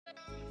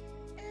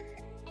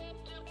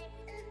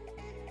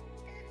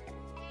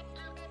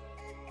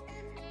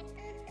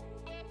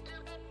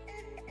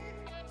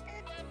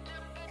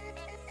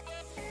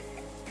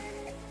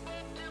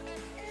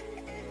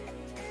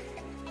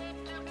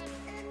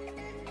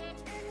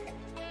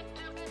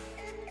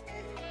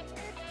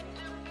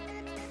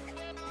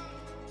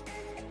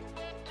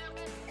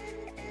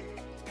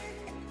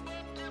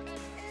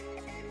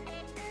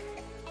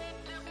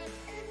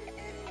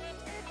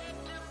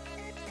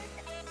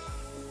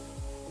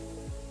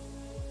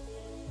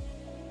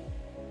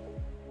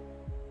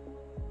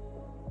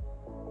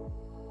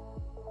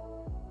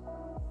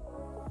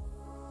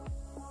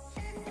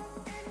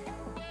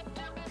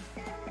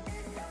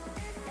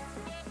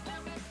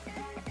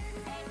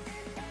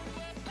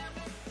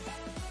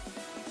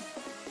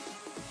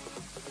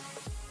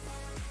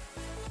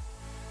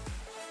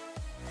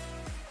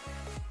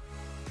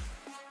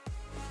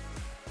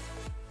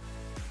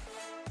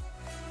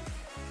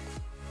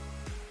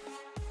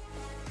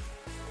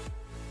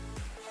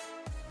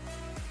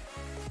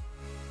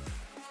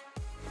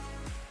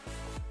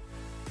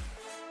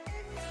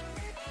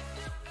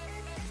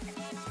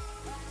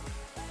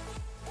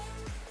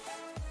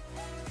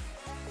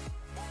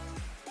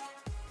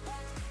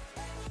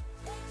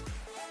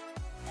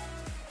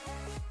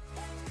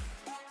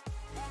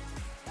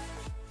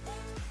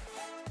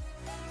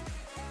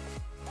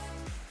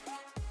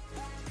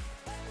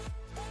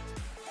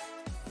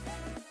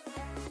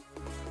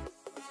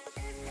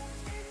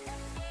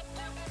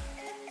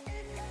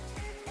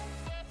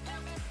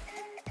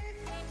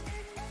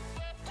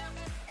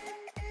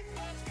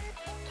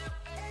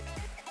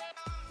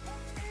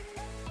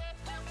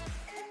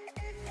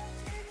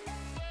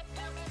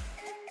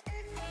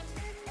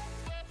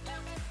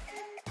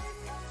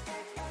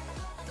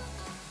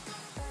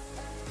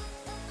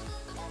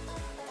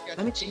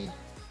Let me change.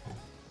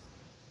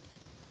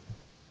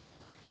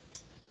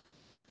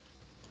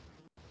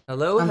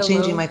 Hello, I'm hello,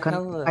 changing my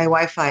hello.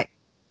 Wi-Fi.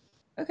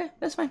 Okay,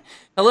 that's fine.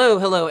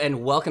 Hello,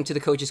 and welcome to the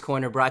Coach's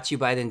Corner, brought to you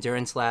by the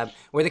Endurance Lab,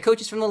 where the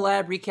coaches from the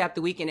lab recap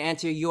the week and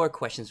answer your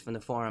questions from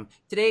the forum.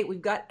 Today,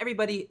 we've got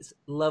everybody's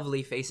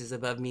lovely faces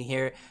above me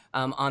here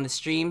on the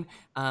stream,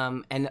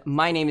 and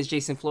my name is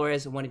Jason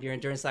Flores, one of your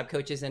Endurance Lab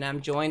coaches, and I'm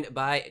joined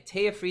by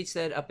Taya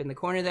Friedstead up in the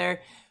corner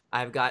there.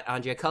 I've got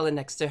Andrea Cullen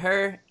next to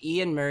her,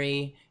 Ian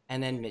Murray,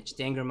 and then Mitch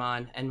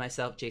Dangermon, and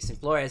myself, Jason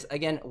Flores.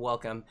 Again,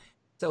 welcome.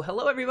 So,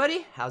 hello,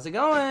 everybody. How's it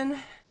going?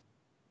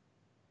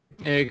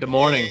 Hey, good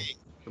morning.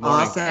 Good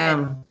morning.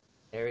 Awesome.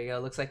 There we go.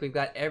 Looks like we've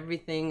got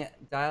everything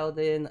dialed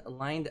in,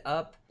 lined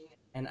up,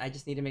 and I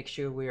just need to make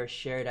sure we are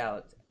shared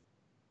out.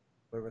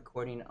 We're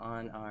recording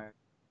on our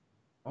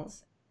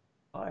phones,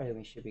 and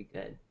we should be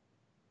good.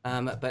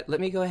 But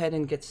let me go ahead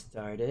and get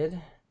started.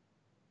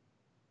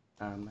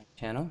 My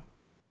channel.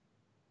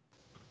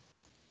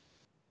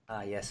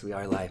 Yes, we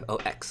are live.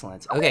 Oh,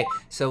 excellent. Okay,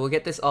 so we'll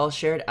get this all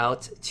shared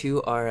out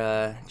to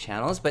our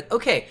channels. But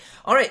okay,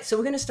 all right. So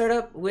we're gonna start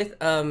up with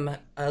a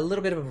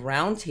little bit of a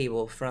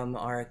roundtable from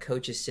our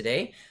coaches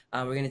today.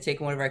 We're gonna take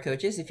one of our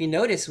coaches. If you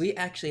notice, we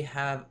actually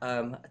have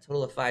a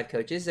total of 5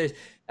 coaches. There's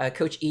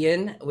Coach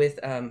Ian with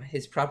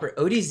his proper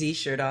ODZ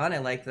shirt on. I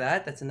like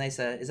that. That's a nice.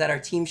 Is that our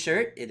team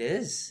shirt? It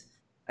is.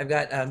 I've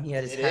got he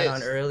had his hat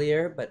on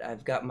earlier, but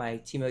I've got my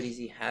Team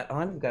ODZ hat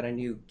on. We've got a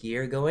new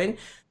gear going.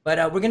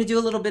 But we're going to do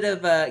a little bit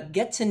of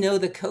get to know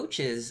the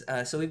coaches.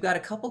 So we've got a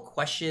couple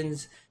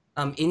questions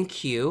in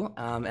queue,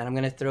 and I'm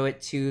going to throw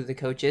it to the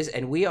coaches.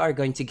 And we are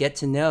going to get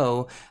to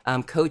know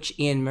Coach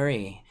Ian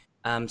Murray.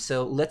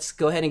 So let's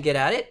go ahead and get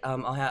at it.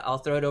 I'll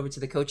throw it over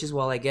to the coaches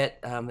while I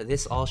get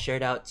this all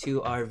shared out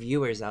to our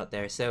viewers out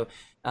there. So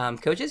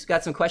coaches,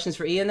 got some questions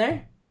for Ian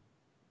there?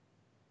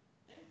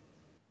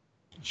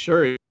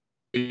 Sure.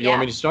 You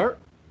want me to start?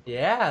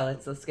 Yeah,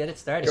 let's get it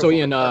started. So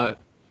Ian,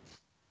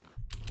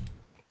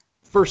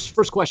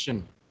 first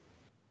question.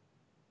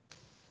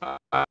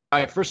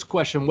 First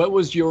question. What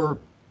was your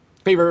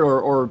favorite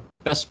or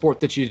best sport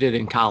that you did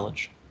in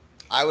college?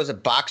 I was a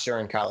boxer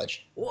in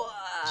college. Wow.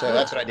 So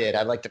that's what I did.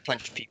 I like to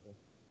punch people.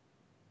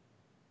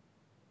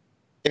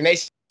 It may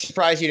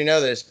surprise you to know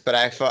this, but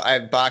I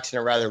boxed in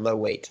a rather low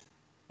weight.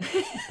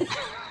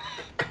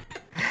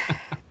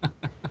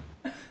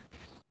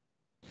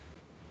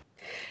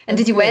 And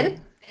did you win?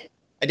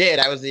 I did.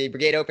 I was the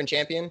Brigade Open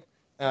champion.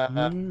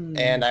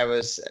 And I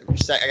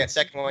got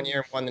second one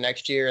year, won the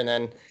next year, and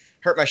then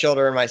hurt my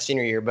shoulder in my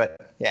senior year.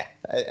 But yeah,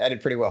 I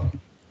did pretty well.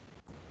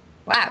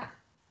 Wow.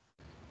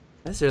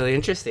 That's really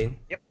interesting.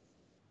 Yep.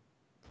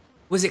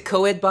 Was it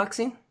co-ed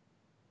boxing?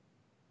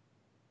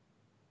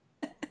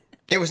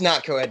 It was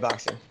not co-ed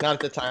boxing. Not at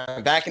the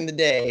time. Back in the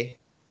day,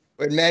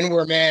 when men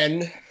were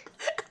men,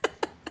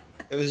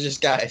 it was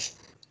just guys.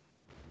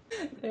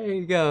 There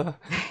you go.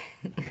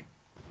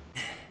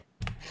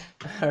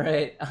 All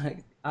right.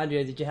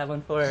 Andrea, did you have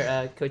one for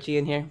Coach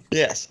Ian here?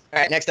 Yes. All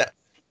right, next up.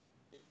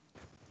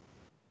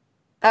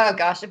 Oh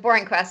gosh, a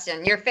boring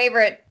question. Your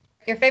favorite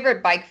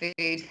bike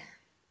food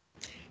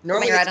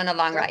when you're out on a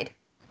long ride?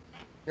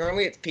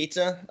 Normally it's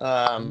pizza.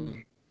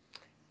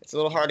 It's a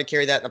little hard to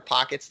carry that in the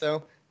pockets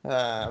though.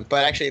 But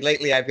actually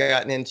lately I've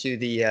gotten into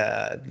the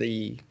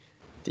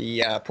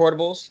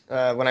portables.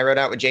 When I rode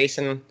out with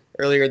Jason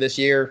earlier this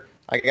year,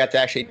 I got to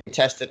actually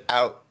test it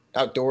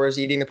outdoors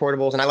eating the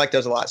portables, and I like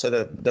those a lot. So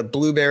the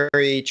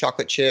blueberry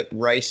chocolate chip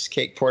rice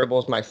cake portable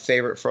is my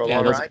favorite for a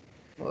long ride.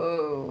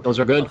 Whoa. Those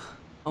are good.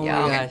 Oh my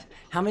gosh.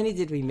 How many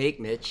did we make,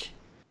 Mitch?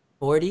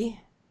 40?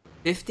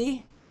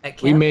 50 at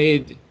camp? We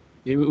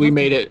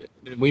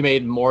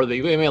made more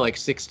than we made like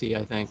 60,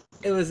 I think.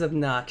 It was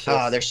obnoxious.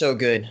 Oh, they're so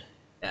good.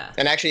 Yeah.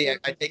 And actually I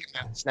take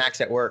them out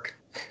snacks at work.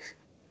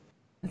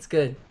 That's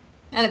good.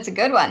 And it's a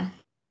good one.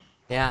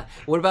 Yeah.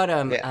 What about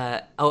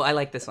I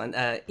like this one.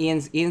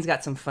 Ian's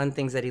got some fun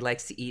things that he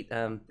likes to eat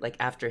like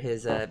after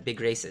his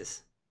big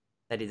races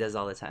that he does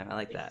all the time. I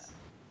like that.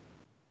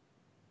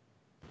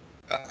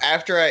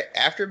 After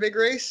a big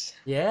race?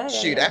 Yeah.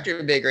 Shoot, after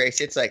a big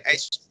race, it's like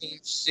ice cream,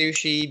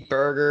 sushi,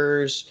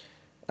 burgers,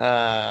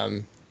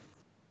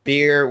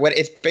 beer.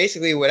 It's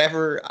basically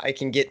whatever I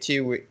can get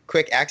to with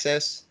quick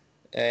access,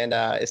 and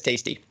it's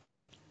tasty.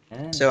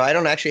 Yeah. So I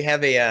don't actually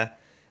have a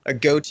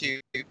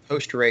go-to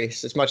post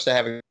race as much as I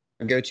have a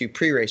go-to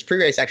pre-race.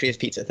 Pre-race actually is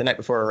pizza the night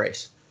before a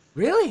race.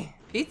 Really?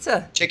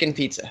 Pizza? Chicken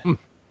pizza.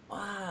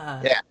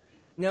 Wow. Yeah.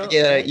 No.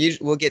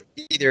 We'll get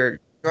either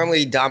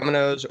normally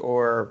Domino's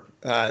or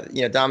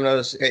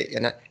Domino's,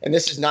 and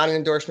this is not an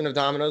endorsement of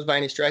Domino's by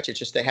any stretch. It's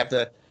just they have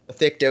the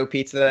thick dough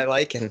pizza that I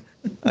like, and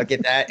I'll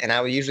get that. And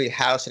I will usually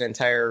house an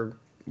entire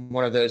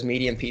one of those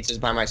medium pizzas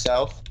by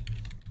myself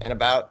in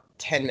about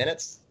 10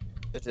 minutes.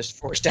 It just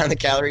force down the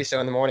calories,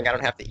 so in the morning I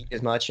don't have to eat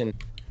as much, and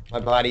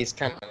my body's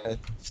kind of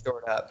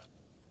stored up.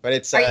 But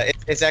it's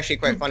actually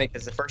quite funny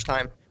because the first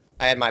time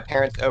I had my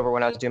parents over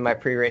when I was doing my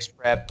pre-race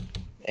prep,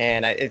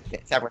 and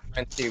it's had my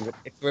friends too.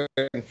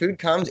 When food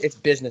comes, it's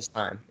business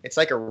time. It's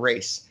like a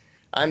race.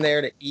 I'm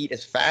there to eat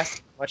as fast,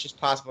 as much as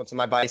possible until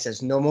my body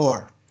says no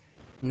more.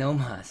 No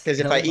mas. Because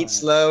if no I eat mas.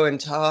 slow and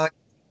talk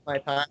my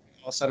time,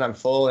 all of a sudden I'm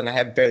full and I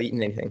have barely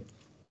eaten anything.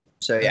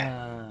 So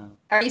yeah.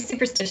 Are you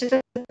superstitious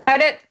about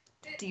it?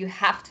 Do you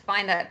have to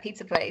find that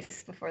pizza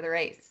place before the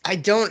race? I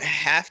don't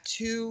have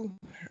to,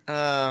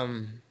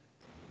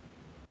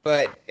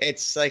 but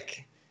it's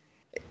like,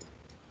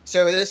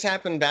 so this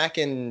happened back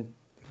in,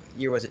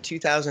 year was it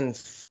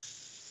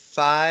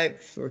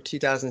 2005 or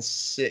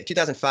 2006?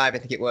 2005, I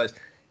think it was,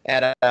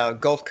 at a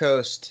Gulf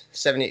Coast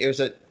 70. It was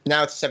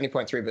now it's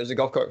 70.3, but it was a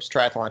Gulf Coast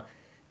triathlon,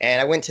 and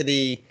I went to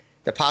the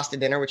pasta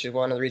dinner, which is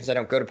one of the reasons I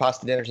don't go to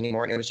pasta dinners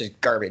anymore, and it was just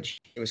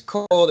garbage. It was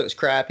cold, it was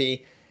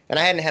crappy. And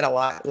I hadn't had a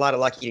lot of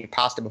luck eating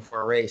pasta before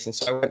a race, and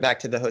so I went back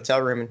to the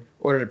hotel room and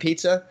ordered a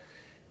pizza,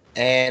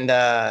 and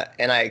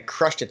I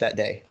crushed it that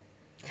day.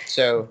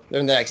 So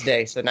then the next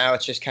day, so now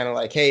it's just kind of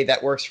like, hey,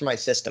 that works for my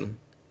system.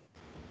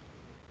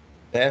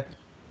 Yeah.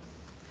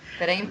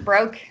 If it ain't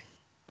broke.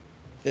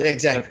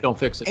 Exactly. Don't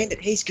fix it. And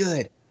it tastes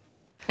good.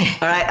 All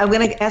right, I'm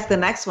going to ask the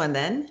next one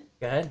then.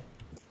 Go ahead.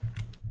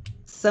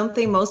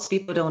 Something most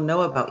people don't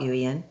know about you,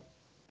 Ian.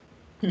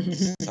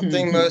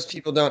 Something most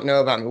people don't know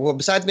about me. Well,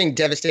 besides being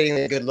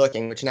devastatingly good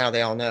looking, which now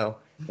they all know.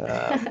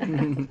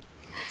 Let's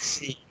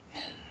see.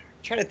 I'm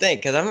trying to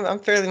think, because I'm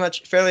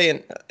fairly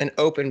an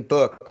open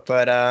book,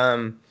 but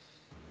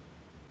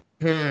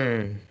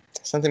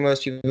something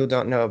most people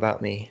don't know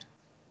about me.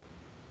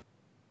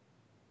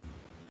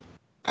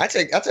 That's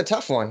a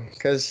tough one,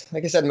 because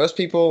like I said, most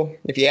people,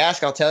 if you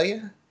ask, I'll tell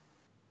you.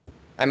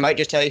 I might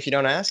just tell you if you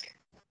don't ask.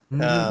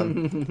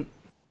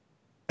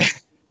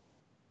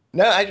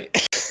 No, I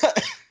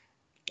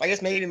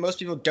guess maybe most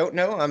people don't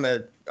know. I'm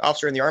an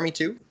officer in the Army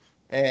too,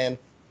 and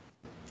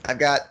I've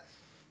got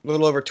a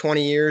little over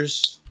 20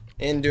 years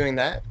in doing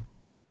that,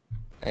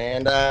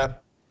 and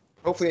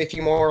hopefully a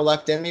few more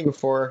left in me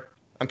before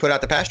I'm put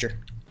out to pasture.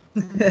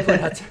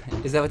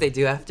 Is that what they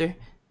do after?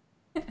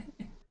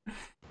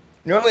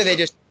 Normally they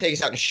just take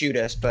us out and shoot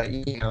us, but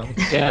you know.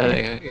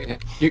 Yeah,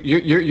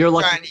 you're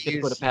lucky Trying to to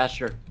go to use-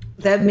 pasture.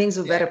 That means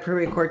we better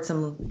pre-record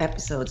some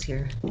episodes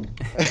here.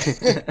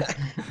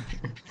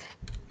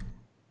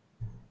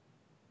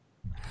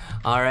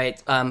 All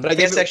right. But I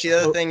guess actually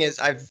the other thing is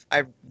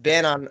I've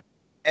been on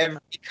every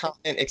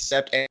continent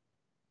except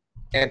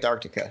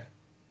Antarctica.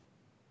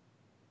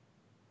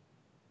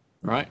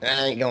 All right.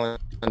 I ain't going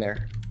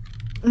there.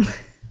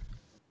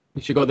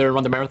 You should go there and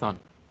run the marathon.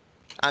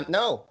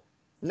 No.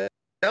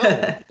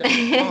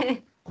 I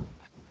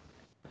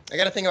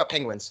got to think about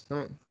penguins.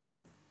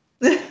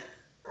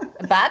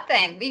 A bad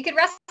thing. But you could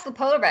wrestle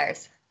polar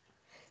bears.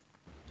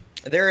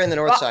 They're in the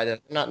north Well- side, though,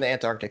 not in the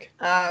Antarctic.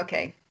 Oh,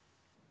 okay.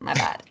 My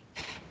bad.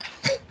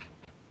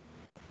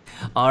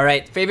 All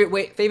right. Favorite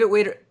way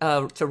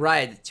to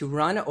ride, to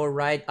run or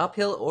ride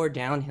uphill or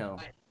downhill?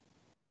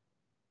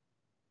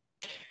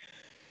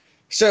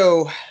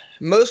 So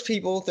most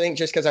people think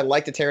just because I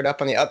like to tear it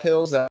up on the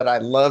uphills that I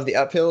love the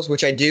uphills,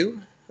 which I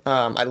do.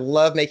 I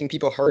love making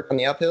people hurt on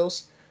the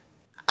uphills.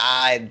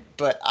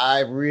 But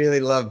I really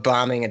love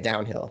bombing a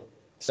downhill.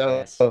 So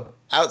Yes.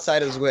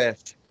 outside of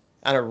Zwift,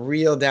 on a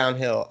real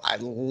downhill, I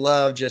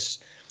love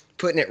just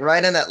putting it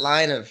right on that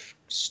line of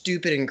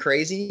stupid and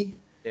crazy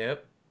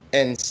Yep.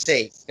 and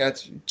safe. You know,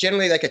 it's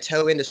generally like a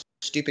toe into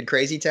stupid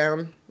crazy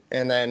town,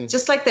 and then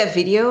Just like that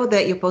video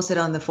that you posted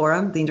on the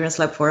forum, the Endurance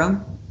Lab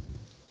forum.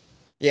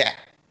 yeah.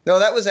 No,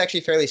 that was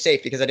actually fairly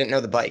safe because I didn't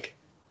know the bike.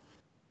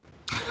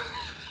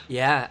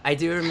 Yeah, I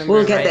do remember.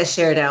 We'll get riding- that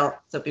shared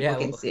out so people Yeah,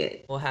 can see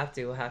it. We'll have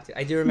to.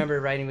 I do remember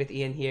riding with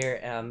Ian here,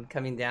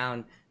 coming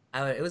down.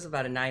 It was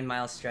about a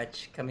 9-mile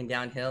stretch coming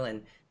downhill,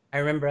 and I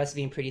remember us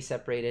being pretty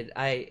separated.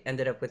 I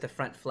ended up with the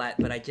front flat,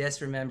 but I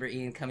just remember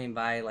Ian coming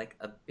by like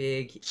a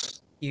big,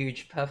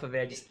 huge puff of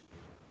air, just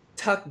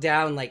tucked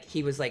down like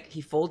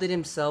he folded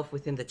himself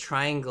within the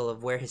triangle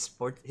of where his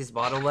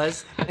bottle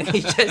was, and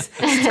he just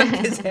stuck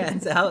his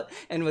hands out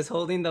and was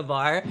holding the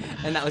bar,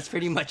 and that was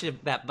pretty much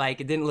that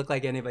bike. It didn't look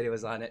like anybody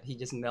was on it. He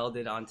just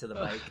melded onto the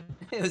bike.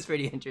 It was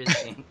pretty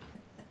interesting.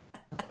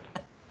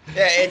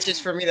 Yeah, it's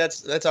just for me.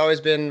 That's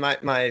always been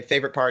my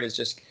favorite part is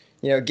just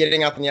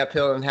getting up in the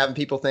uphill and having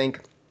people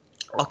think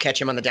I'll catch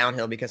him on the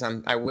downhill because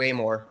I weigh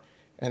more,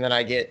 and then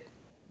I get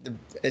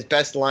as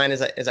best line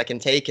as I can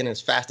take and as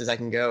fast as I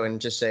can go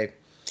and just say,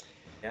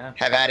 Yeah.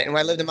 have at it. And when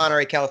I lived in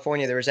Monterey,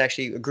 California, there was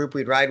actually a group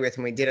we'd ride with,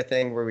 and we did a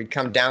thing where we'd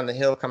come down the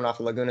hill coming off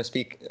of Laguna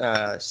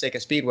Seca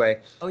Speedway,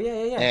 Oh yeah.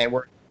 and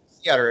where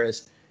Sea Otter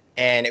is,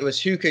 and it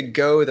was who could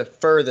go the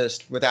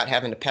furthest without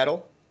having to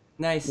pedal.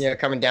 Nice.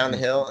 Coming down the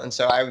hill. And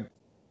so I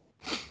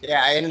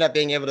ended up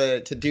being able to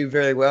do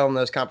very well in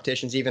those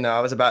competitions, even though I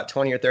was about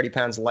 20 or 30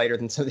 pounds lighter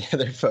than some of the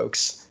other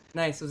folks.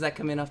 Nice. Was that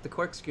coming off the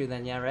corkscrew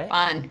then? Yeah, right?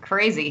 Fun.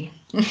 Crazy.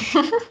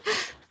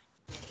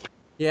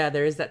 Yeah,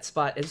 there is that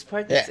spot.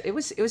 It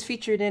was it was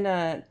featured in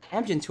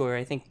Amgen Tour,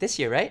 I think, this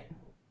year, right?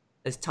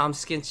 As Tom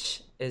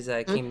Skinch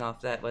came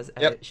off that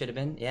Yep. it should have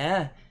been.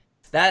 Yeah.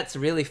 That's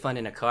really fun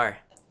in a car.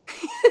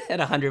 At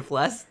 100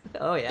 plus.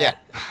 Oh yeah.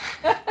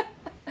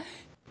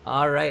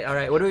 All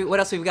right. What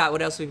else we've got?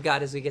 What else we've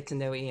got as we get to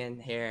know Ian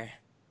here?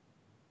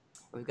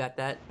 We've got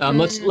that.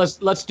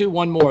 Let's do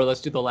one more.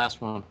 Let's do the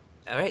last one.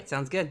 All right,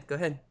 sounds good. Go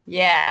ahead.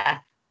 Yeah.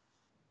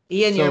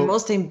 Ian, your So-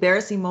 most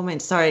embarrassing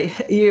moment. Sorry,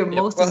 your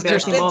most Well,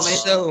 there's embarrassing been moment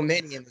so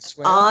many in the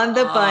swim. on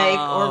the bike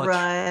Oh, or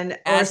run or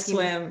asking-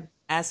 swim.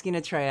 Asking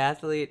a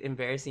triathlete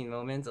embarrassing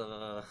moments.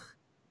 Ugh.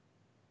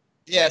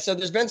 Yeah, so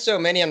there's been so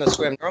many on the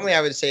swim. Normally,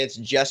 I would say it's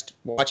just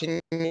watching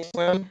me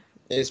swim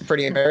is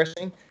pretty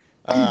embarrassing.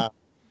 But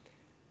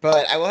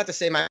I will have to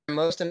say my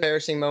most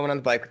embarrassing moment on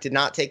the bike did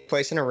not take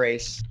place in a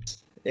race.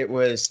 It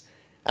was,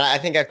 I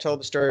think I've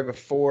told the story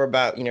before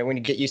about, when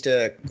you get used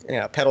to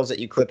pedals that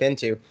you clip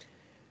into.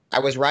 I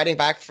was coming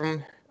back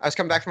from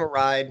a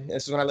ride.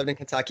 This is when I lived in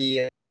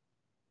Kentucky,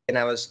 and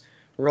I was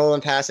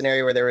rolling past an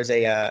area where there was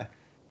a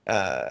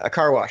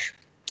car wash,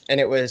 and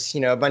it was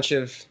a bunch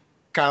of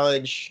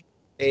college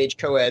age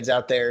co-eds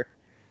out there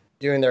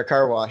doing their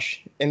car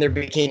wash in their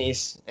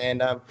bikinis.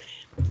 And I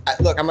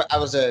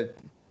was a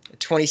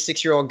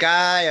 26-year-old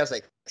guy. I was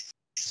like,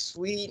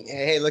 sweet,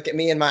 hey, look at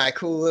me in my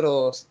cool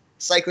little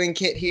cycling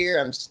kit here.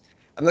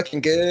 I'm looking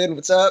good.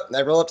 What's up? And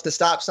I roll up to the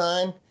stop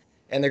sign,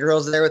 and the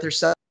girl's there with her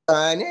son.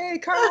 Hey,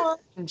 car wash.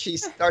 And she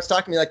starts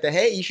talking to me like,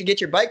 hey, you should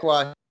get your bike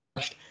washed.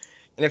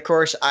 And of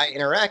course, I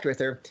interact with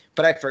her,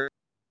 but I forget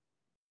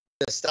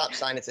the stop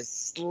sign. It's a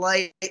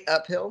slight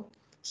uphill,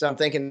 so I'm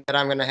thinking that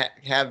I'm going to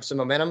have some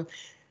momentum.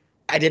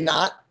 I did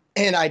not,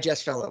 and I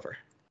just fell over.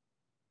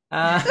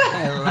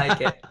 I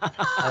like it.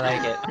 I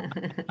like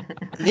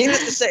it.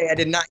 Needless to say, I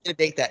did not get a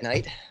date that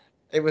night.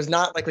 It was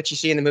not like what you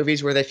see in the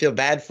movies where they feel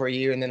bad for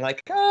you and then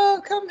like,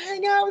 oh, come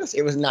hang out with us.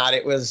 It was not.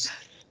 It was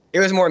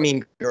more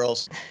Mean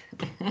Girls.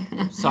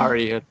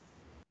 Sorry, Ian.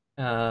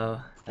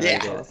 Oh. I Yeah.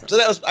 like it. So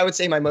that was, I would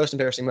say, my most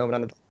embarrassing moment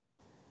on the.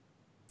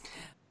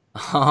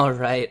 All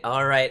right,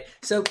 all right.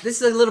 So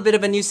this is a little bit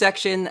of a new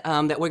section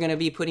that we're going to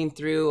be putting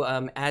through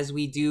as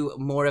we do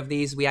more of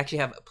these. We actually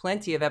have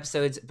plenty of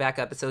episodes, back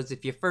episodes.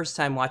 If you're first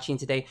time watching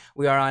today,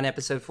 we are on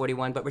episode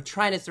 41, but we're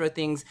trying to throw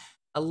things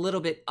a little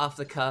bit off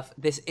the cuff.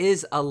 This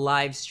is a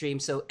live stream,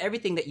 so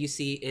everything that you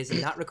see is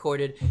not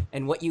recorded,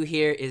 and what you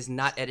hear is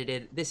not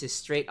edited. This is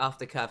straight off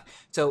the cuff.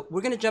 So we're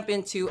going to jump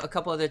into a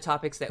couple other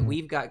topics that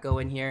we've got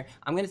going here.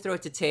 I'm going to throw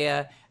it to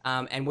Taya,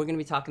 and we're going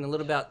to be talking a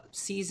little about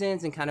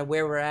seasons and kind of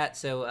where we're at.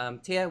 So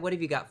Taya, what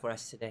have you got for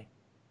us today?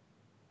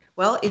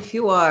 Well, if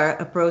you are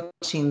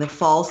approaching the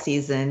fall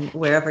season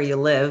wherever you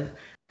live,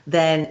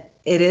 then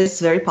it is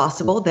very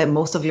possible that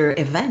most of your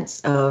events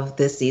of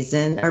this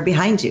season are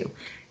behind you.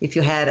 If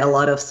you had a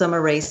lot of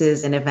summer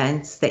races and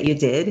events that you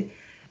did,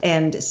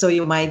 and so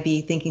you might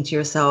be thinking to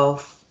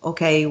yourself,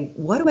 okay,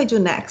 what do I do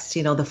next?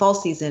 The fall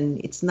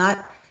season, it's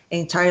not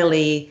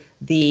entirely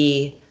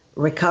the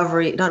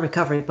not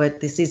recovery, but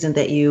the season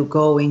that you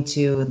go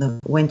into the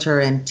winter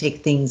and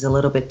take things a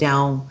little bit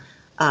down.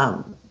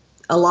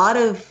 A lot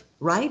of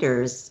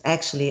riders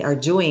actually are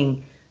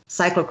doing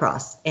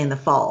cyclocross in the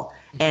fall.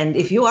 And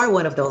if you are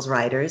one of those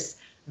riders,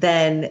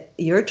 then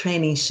your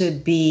training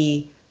should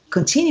be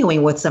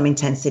continuing with some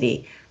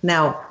intensity.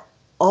 Now,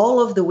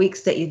 all of the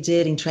weeks that you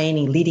did in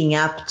training leading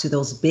up to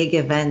those big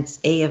events,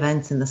 A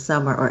events in the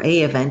summer or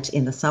A event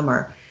in the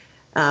summer,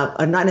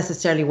 are not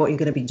necessarily what you're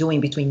going to be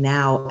doing between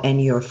now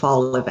and your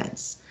fall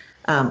events.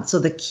 So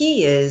the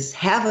key is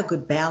have a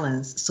good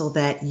balance so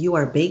that you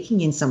are baking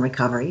in some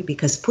recovery,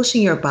 because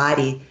pushing your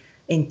body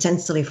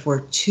intensely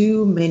for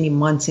too many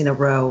months in a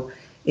row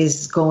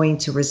is going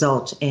to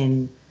result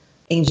in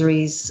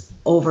injuries,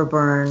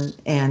 overburn,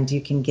 and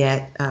you can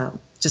get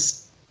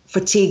just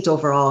fatigued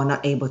overall and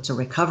not able to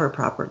recover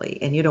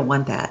properly, and you don't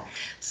want that.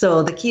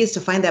 So the key is to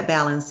find that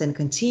balance and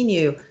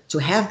continue to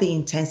have the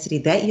intensity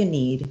that you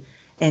need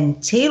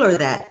and tailor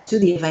that to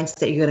the events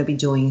that you're going to be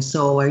doing.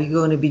 So are you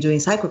going to be doing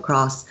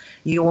cyclocross?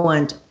 You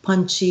want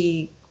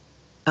punchy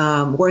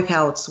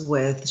workouts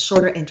with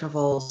shorter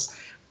intervals,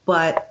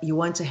 but you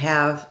want to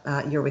have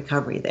your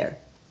recovery there.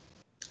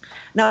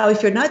 Now,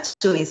 if you're not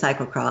doing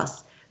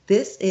cyclocross,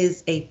 this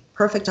is a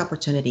perfect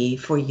opportunity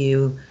for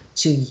you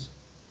to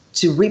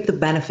reap the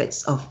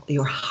benefits of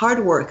your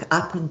hard work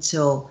up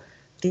until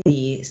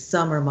the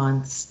summer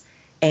months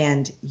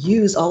and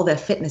use all that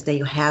fitness that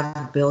you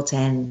have built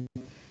in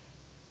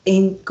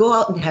and go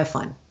out and have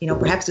fun.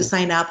 Perhaps to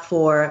sign up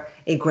for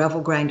a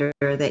gravel grinder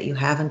that you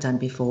haven't done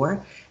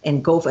before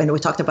and go. And we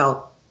talked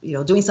about,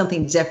 doing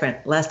something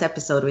different. Last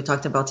episode, we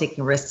talked about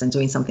taking risks and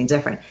doing something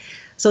different.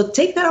 So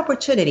take that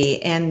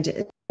opportunity,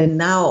 and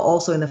now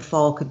also in the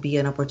fall could be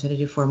an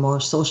opportunity for more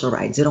social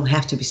rides. You don't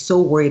have to be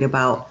so worried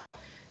about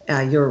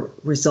your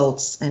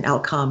results and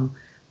outcome,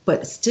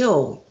 but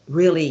still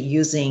really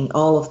using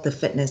all of the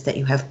fitness that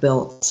you have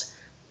built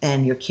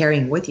and you're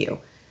carrying with you.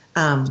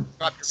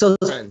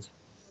 Friends.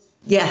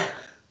 Yeah.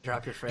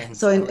 Drop your friends.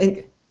 So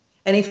and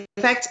in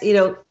fact,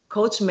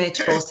 Coach Mitch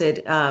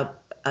posted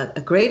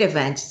a great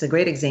event. It's a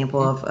great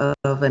example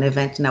of an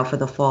event now for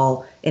the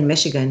fall in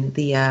Michigan.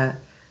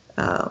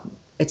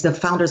 It's the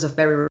founders of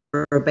Berry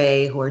River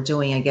Bay who are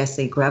doing, I guess,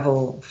 a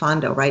gravel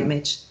fondo, right,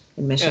 Mitch,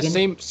 in Michigan?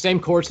 Yeah, same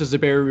course as the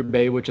Berry River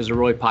Bay, which is a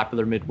really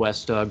popular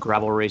Midwest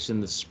gravel race in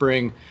the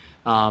spring.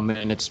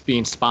 And it's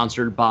being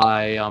sponsored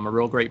by a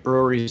real great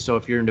brewery. So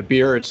if you're into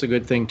beer, it's a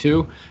good thing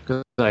too,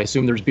 because I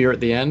assume there's beer at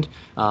the end.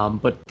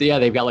 But yeah,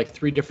 they've got like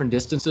 3 different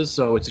distances,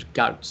 so it's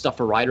got stuff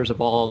for riders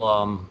of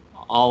all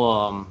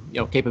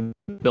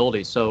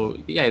capabilities. So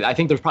yeah, I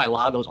think there's probably a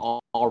lot of those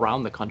all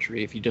around the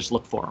country if you just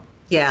look for them.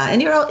 Yeah,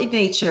 and you're out in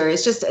nature.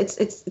 It's just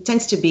it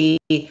tends to be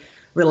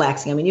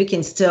relaxing. I mean, you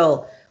can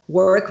still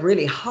work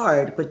really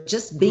hard, but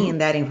just being in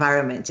that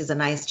environment is a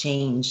nice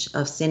change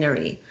of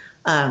scenery.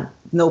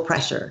 No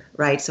pressure,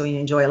 right? So you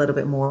enjoy a little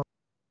bit more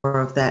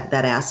of that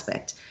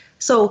aspect.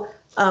 So,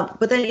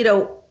 but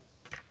then,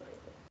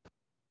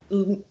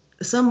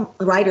 some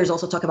riders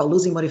also talk about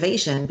losing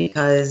motivation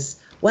because,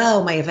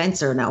 well, my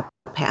events are now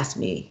past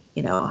me.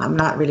 I'm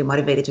not really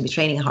motivated to be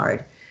training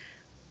hard.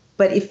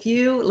 But if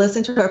you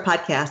listen to our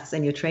podcasts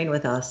and you train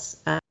with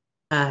us,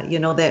 you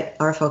know that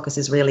our focus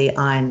is really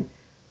on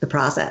the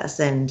process,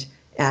 and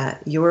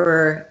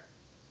your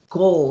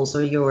goals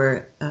or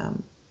your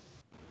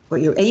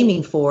what you're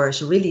aiming for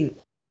should really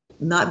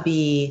not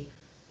be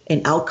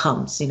in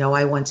outcomes.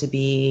 I want to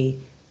be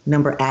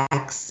number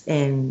X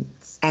in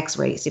X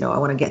race. I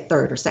want to get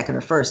third or second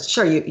or first.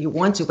 Sure, you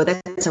want to, but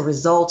that's a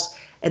result.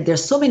 And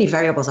there's so many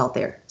variables out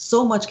there.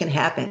 So much can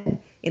happen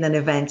in an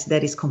event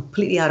that is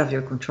completely out of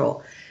your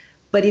control.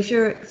 But if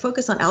you're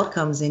focused on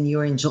outcomes and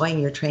you're enjoying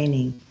your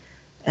training,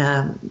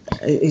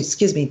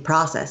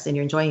 process, and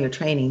you're enjoying your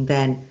training,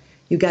 then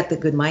you got the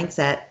good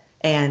mindset,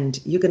 and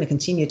you're going to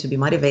continue to be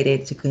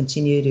motivated to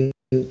continue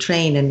to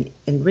train,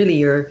 and really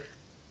you're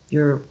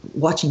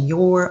watching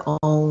your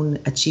own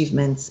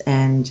achievements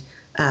and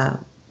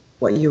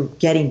what you're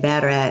getting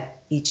better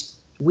at each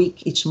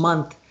week, each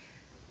month,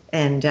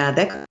 and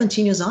that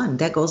continues on.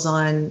 That goes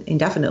on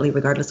indefinitely,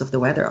 regardless of the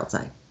weather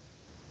outside.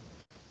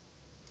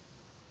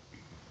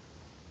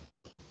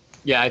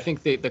 Yeah, I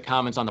think the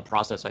comments on the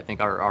process, I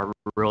think, are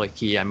really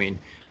key. I mean,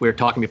 we were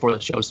talking before the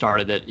show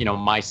started that,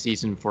 my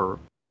season, for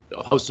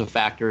a host of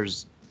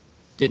factors,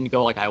 didn't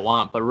go like I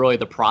want, but really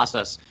the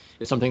process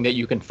is something that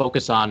you can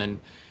focus on,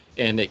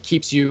 and it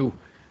keeps you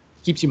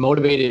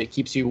motivated, it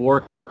keeps you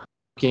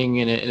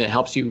working, and it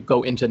helps you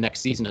go into next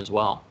season as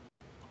well.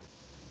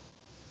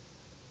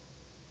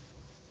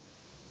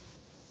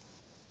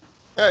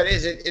 Oh, it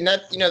is, and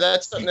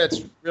that's something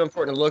that's real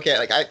important to look at.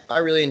 Like I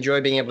really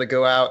enjoy being able to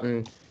go out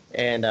and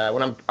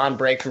when I'm on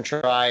break from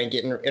tri and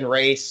get in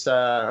race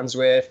on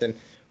Zwift,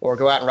 or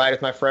go out and ride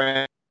with my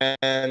friends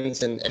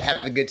and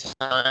have a good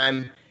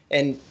time.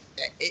 And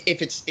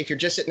if you're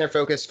just sitting there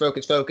focus,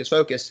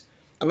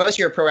 unless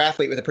you're a pro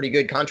athlete with a pretty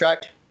good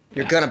contract,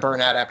 you're gonna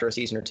burn out after a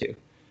season or two.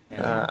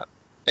 Yeah.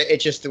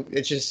 It's just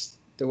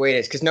the way it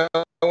is, because no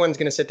one's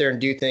gonna sit there and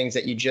do things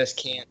that you just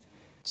can't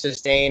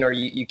sustain, or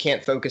you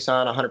can't focus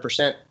on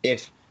 100%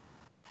 if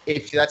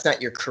that's not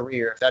your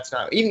career. If that's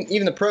not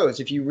even the pros.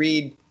 If you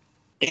read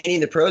any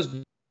of the pros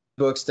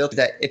books, still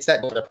it's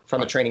that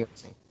from the training,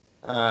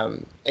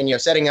 and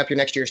setting up your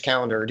next year's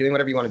calendar, or doing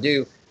whatever you want to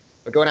do,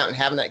 but going out and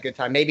having that good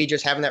time. Maybe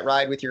just having that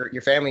ride with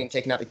your family and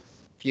taking out if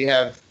you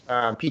have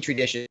petri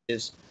dishes,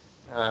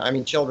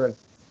 children,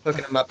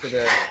 hooking them up to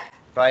the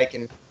bike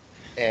and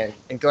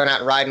going out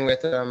and riding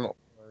with them,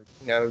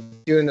 or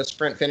doing the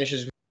sprint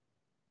finishes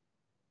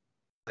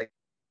like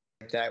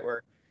that,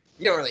 where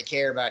you don't really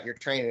care about your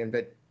training,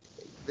 but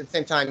at the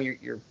same time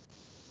you're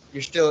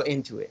still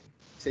into it.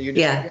 So you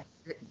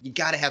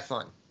got to have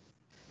fun.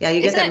 Yeah,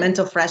 you get that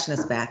mental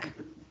freshness back.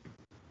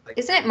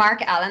 Isn't it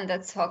Mark Allen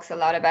that talks a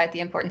lot about the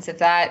importance of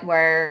that,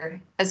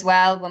 where as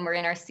well, when we're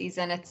in our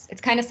season, it's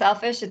kind of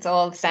selfish. It's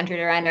all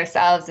centered around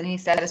ourselves. And he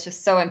said it's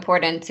just so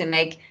important to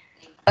make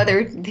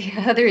the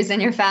others in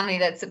your family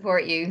that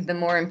support you the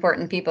more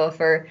important people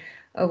for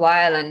a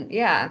while. And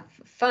yeah,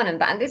 fun and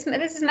band. This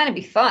is meant to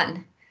be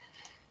fun.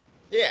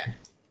 Yeah.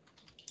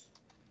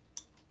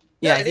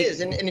 Yeah, it is.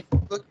 And if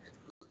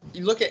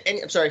you look at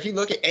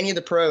any of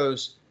the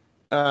pros,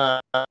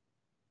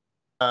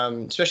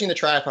 especially in the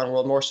triathlon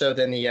world, more so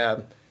than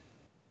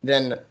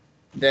than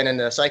in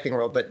the cycling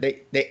world, but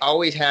they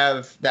always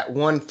have that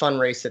one fun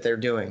race that they're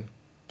doing.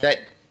 That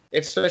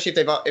especially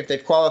if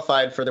they've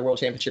qualified for the World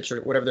Championships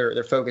or whatever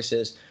their focus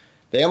is,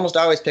 they almost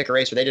always pick a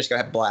race where they just go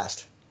have a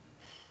blast.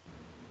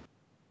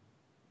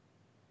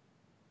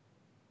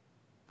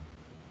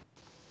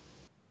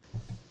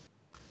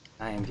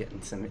 I am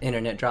getting some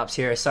internet drops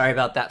here. Sorry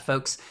about that,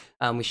 folks.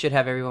 We should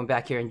have everyone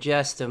back here in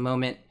just a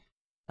moment.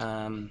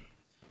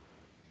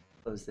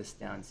 Close this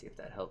down, see if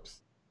that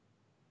helps.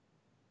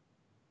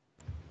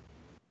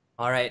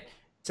 All right,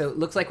 so it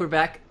looks like we're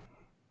back.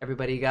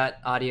 Everybody got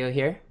audio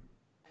here?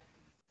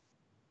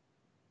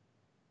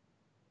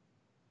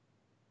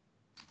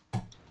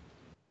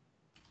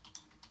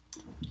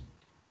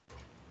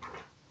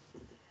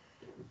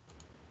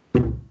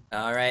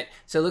 All right,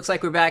 so it looks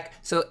like we're back.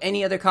 So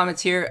any other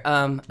comments here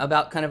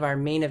about kind of our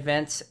main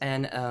events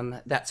and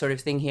that sort of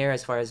thing here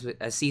as far as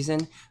a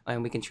season?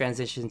 And we can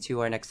transition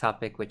to our next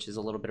topic, which is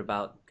a little bit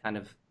about kind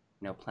of,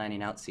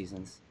 planning out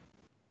seasons.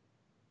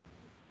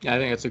 Yeah, I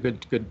think that's a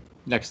good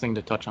next thing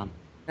to touch on.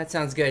 That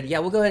sounds good. Yeah,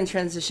 we'll go ahead and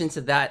transition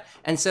to that.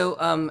 And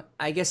so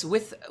I guess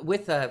with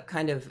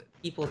kind of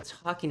people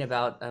talking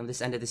about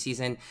this end of the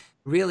season,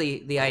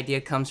 really the idea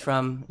comes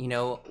from,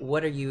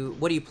 what are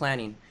you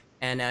planning?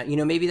 And,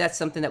 maybe that's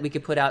something that we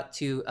could put out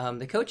to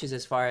the coaches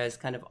as far as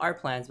kind of our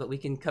plans, but we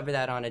can cover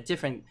that on a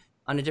different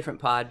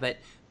pod. But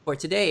for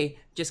today,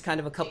 just kind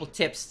of a couple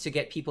tips to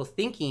get people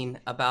thinking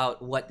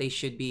about what they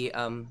should be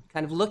kind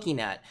of looking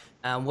at,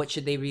 what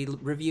should they be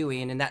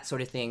reviewing, and that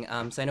sort of thing.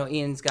 So I know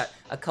Ian's got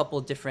a couple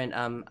different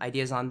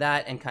ideas on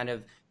that, and kind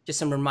of just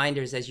some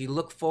reminders as you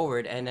look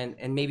forward.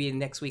 And maybe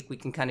next week we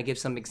can kind of give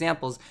some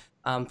examples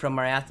from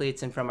our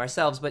athletes and from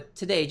ourselves. But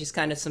today, just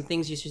kind of some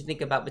things you should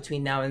think about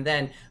between now and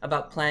then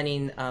about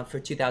planning for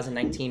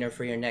 2019 or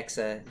for your next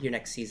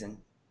season.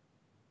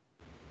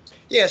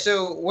 Yeah,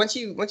 so once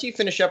you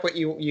finish up what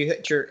you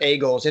hit your A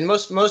goals, and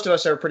most of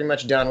us are pretty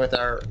much done with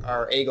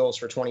our A goals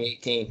for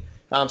 2018.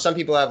 Some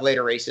people have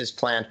later races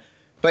planned,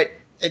 but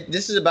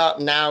this is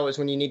about now is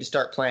when you need to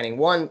start planning.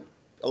 One,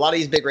 a lot of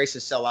these big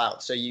races sell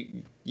out, so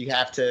you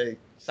have to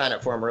sign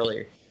up for them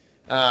earlier.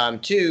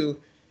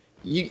 Two,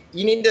 you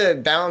need to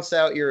balance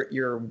out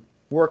your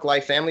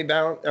work-life family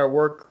balance or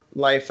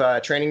work-life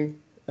training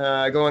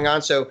going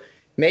on. So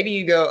maybe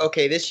you go,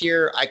 okay, this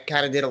year I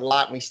kind of did a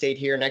lot and we stayed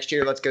here. Next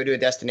year, let's go do a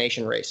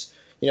destination race.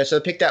 So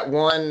pick that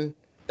one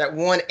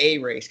A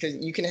race, because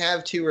you can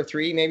have 2 or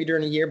 3 maybe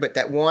during a year, but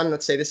that one,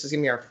 let's say this is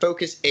going to be our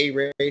focus A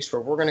race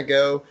where we're going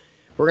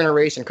to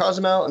race in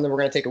Cozumel, and then we're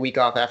going to take a week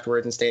off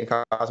afterwards and stay in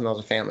Cozumel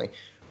as a family.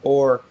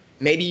 Or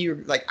maybe you're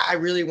like, I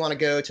really want to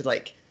go to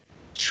like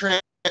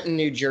Trenton,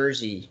 New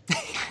Jersey,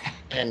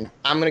 and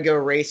I'm going to go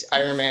race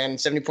Ironman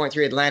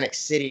 70.3 Atlantic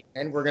City,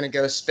 and we're going to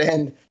go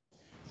spend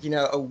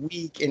a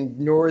week in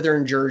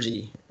northern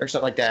Jersey or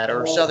something like that,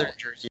 or southern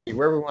Jersey,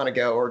 wherever we want to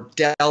go, or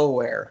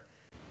Delaware,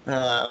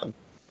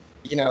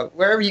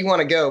 wherever you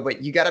want to go.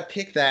 But you got to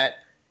pick that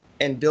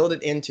and build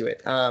it into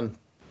it.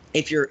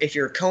 If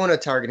you're Kona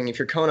targeting, if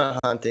you're Kona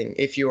hunting,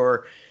 if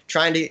you're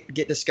trying to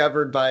get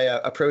discovered by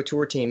a pro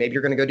tour team, maybe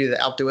you're going to go do the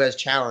Alpe d'Huez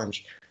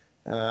challenge,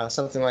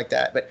 something like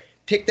that. But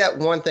pick that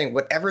one thing,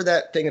 whatever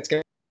that thing that's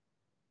going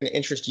to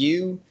interest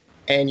you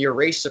and your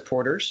race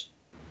supporters,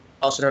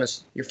 also known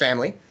as your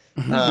family,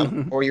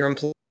 or your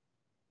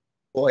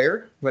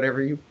employer,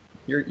 whatever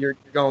you're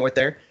going with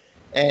there,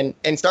 and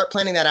start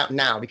planning that out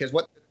now, because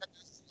what that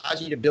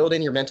allows you to build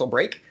in your mental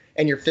break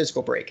and your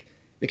physical break,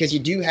 because you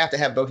do have to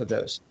have both of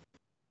those.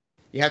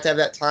 You have to have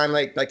that time,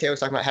 like Taylor was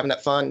talking about, having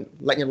that fun,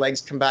 letting your legs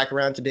come back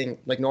around to being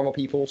like normal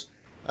people's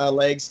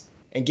legs,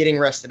 and getting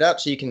rested up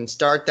so you can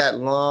start that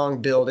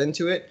long build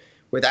into it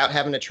without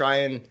having to try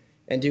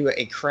and do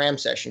a cram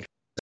session.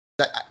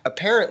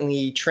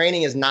 Apparently,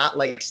 training is not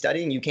like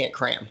studying. You can't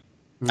cram.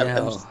 No.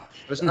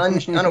 I was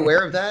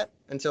unaware of that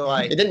until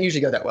it didn't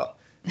usually go that well.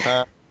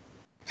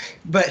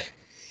 But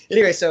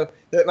anyway, so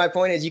my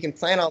point is you can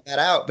plan all that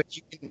out, but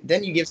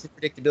then you give some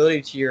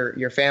predictability to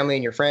your family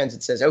and your friends.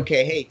 It says,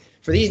 okay, hey,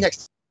 for these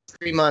next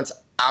 3 months,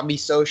 I'll be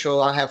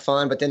social, I'll have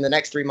fun, but then the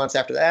next 3 months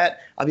after that,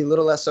 I'll be a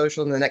little less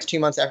social, and the next 2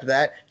 months after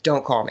that,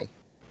 don't call me.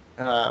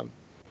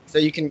 So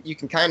you can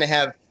kind of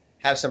have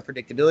some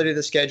predictability to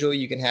the schedule.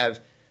 You can have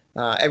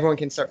everyone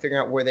can start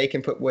figuring out where they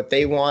can put what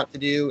they want to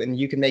do, and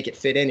you can make it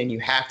fit in, and you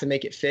have to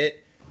make it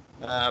fit.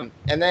 And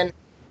then,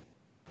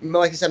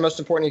 like I said, most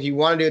important, if you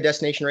want to do a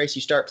destination race,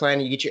 you start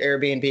planning, you get your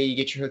Airbnb, you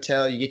get your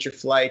hotel, you get your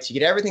flights, you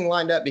get everything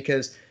lined up,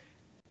 because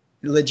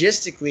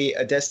logistically,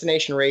 a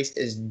destination race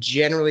is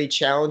generally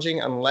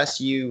challenging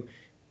unless you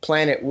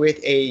plan it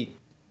with a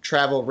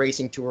travel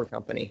racing tour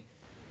company,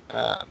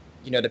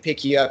 to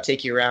pick you up,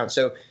 take you around.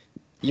 So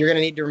you're going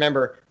to need to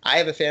remember, I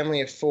have a family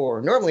of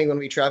 4. Normally, when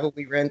we travel,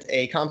 we rent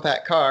a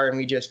compact car and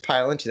we just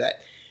pile into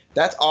that.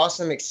 That's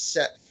awesome,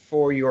 except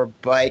for your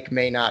bike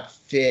may not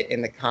fit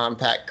in the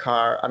compact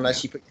car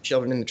unless you put your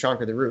children in the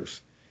trunk or the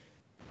roof.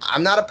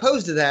 I'm not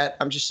opposed to that.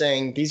 I'm just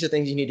saying these are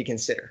things you need to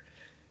consider.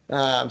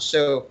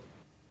 So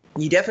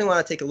you definitely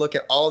want to take a look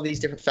at all of these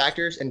different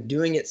factors, and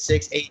doing it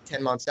 6, 8,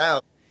 10 months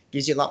out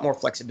gives you a lot more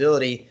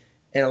flexibility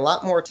and a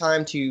lot more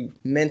time to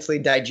mentally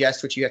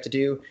digest what you have to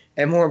do,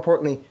 and more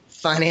importantly,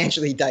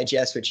 financially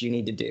digest what you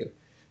need to do.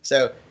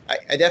 So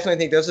I definitely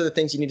think those are the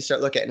things you need to start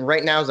looking at. And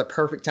right now is a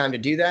perfect time to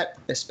do that,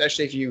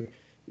 especially if you're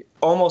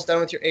almost done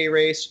with your A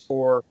race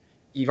or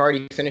you've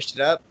already finished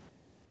it up.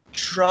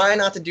 Try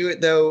not to do it,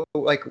 though,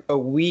 like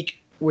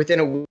within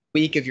a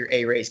week of your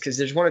A race, because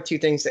there's one of 2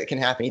 things that can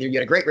happen. Either you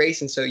had a great race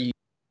and so you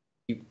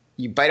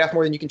bite off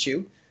more than you can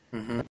chew,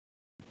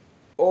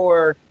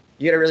 or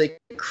you get a really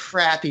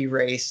crappy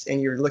race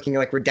and you're looking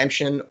like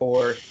redemption,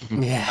 or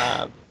you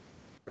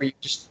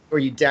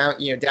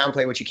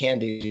downplay what you can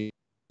do.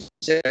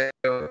 So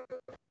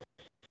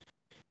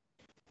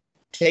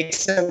take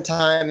some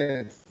time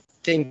and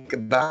think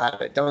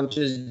about it. Don't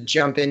just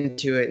jump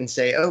into it and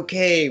say,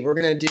 okay, we're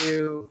gonna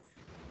do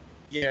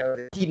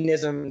the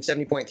hedonism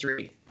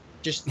 70.3.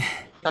 Just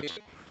I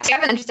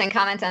have an interesting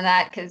comment on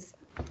that, because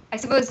I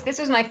suppose this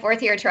was my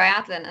 4th year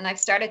triathlon, and I've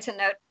started to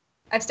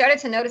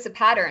notice a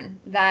pattern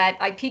that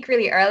I peak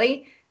really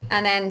early,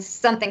 and then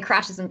something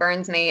crashes and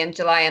burns me in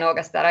July and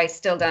August that I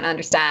still don't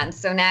understand.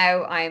 So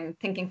now I'm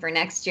thinking for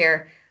next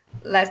year,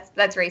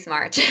 let's race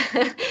March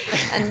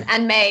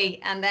and May,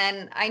 and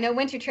then I know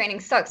winter training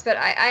sucks, but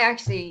I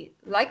actually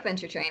like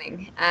winter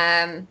training.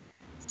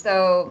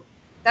 So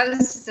that was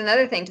just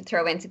another thing to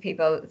throw into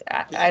people,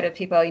 out of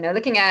people,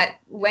 looking at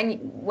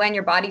when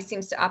your body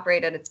seems to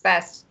operate at its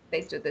best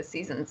based with the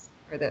seasons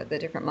or the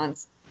different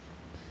months.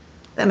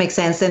 That makes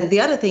sense. And the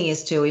other thing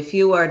is too, if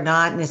you are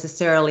not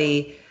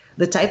necessarily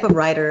the type of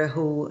rider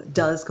who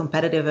does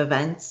competitive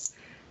events,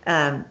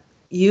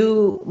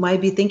 you might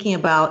be thinking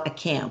about a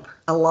camp.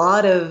 A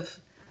lot of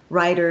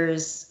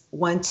riders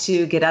want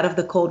to get out of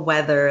the cold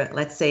weather,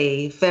 let's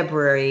say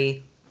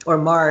February or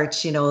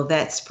March,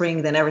 that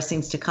spring that never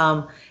seems to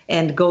come,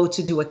 and go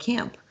to do a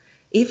camp.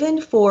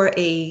 Even for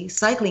a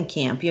cycling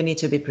camp, you need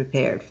to be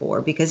prepared for,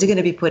 because you're going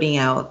to be putting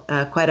out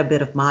quite a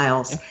bit of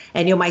miles.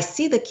 And you might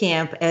see the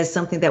camp as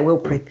something that will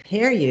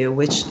prepare you,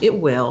 which it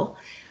will,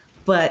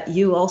 but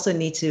you also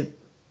need to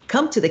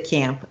come to the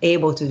camp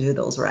able to do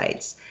those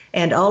rides.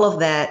 And all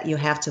of that you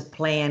have to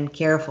plan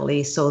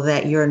carefully so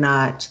that you're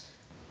not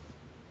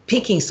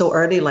peaking so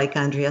early, like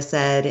Andrea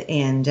said,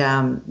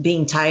 and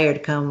being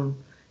tired come,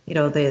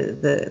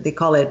 they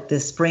call it the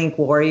spring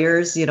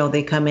warriors.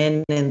 They come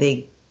in and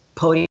they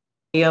podium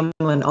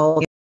and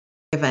all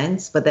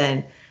events, but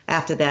then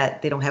after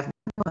that, they don't have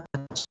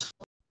much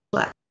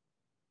left.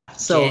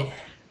 So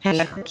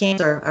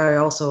camps are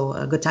also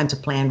a good time to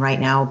plan right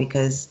now,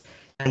 because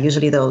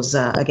usually those,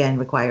 again,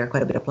 require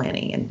quite a bit of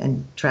planning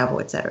and travel,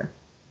 etc.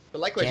 But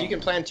likewise, you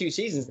can plan 2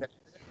 seasons.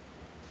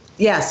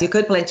 Yes, you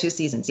could plan 2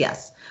 seasons,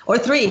 yes. Or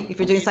 3 if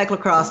you're doing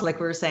cyclocross, like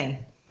we were saying.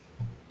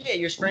 Yeah,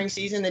 your spring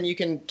season, then you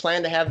can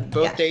plan to have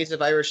both days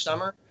of Irish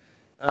summer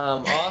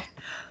off,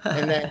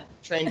 and then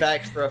train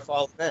back for a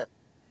fall event.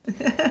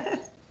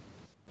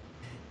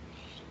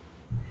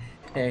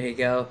 There you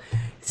go.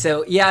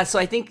 So yeah, so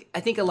I think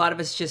a lot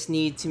of us just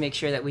need to make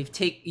sure that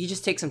you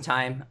just take some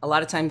time. A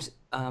lot of times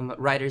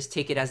riders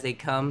take it as they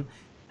come.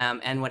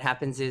 And what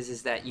happens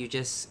is that you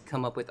just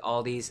come up with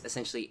all these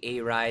essentially A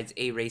rides,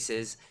 A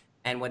races,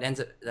 and what ends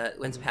up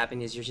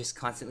happening is you're just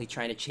constantly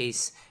trying to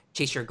chase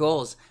your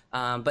goals.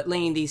 But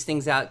laying these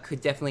things out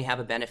could definitely have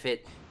a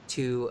benefit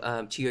to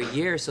your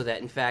year, so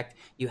that in fact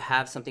you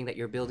have something that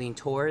you're building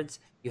towards.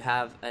 You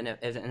have an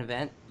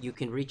event. You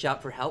can reach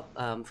out for help,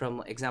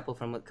 from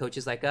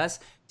coaches like us,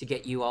 to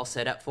get you all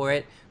set up for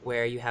it,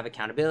 where you have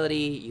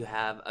accountability, you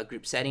have a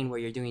group setting where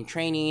you're doing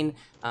training,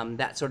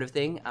 that sort of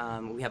thing.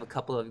 We have a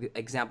couple of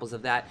examples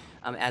of that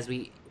as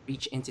we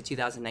reach into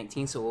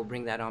 2019, so we'll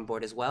bring that on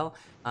board as well.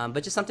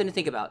 But just something to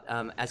think about.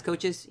 As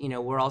coaches,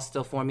 we're all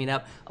still forming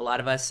up. A lot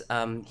of us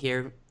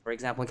here, for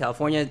example, in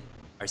California,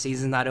 our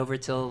season's not over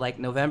till like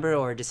November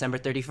or December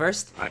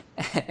 31st, right.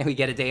 And we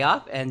get a day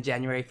off, and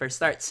January 1st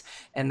starts,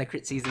 and the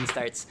crit season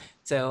starts.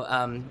 So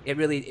it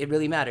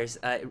really matters.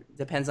 It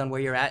depends on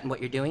where you're at and what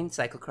you're doing.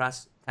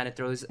 Cyclocross kind of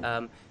throws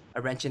a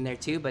wrench in there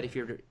too, but if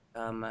you're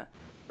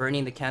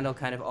burning the candle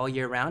kind of all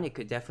year round, it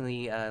could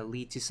definitely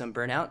lead to some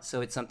burnout. So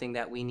it's something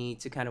that we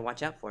need to kind of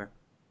watch out for.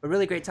 A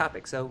really great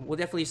topic. So we'll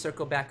definitely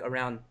circle back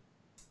around.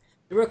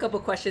 There were a couple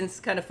questions,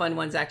 kind of fun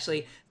ones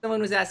actually. Someone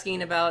was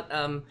asking about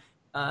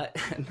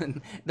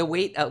the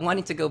weight,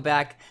 wanting to go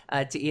back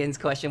to Ian's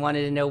question,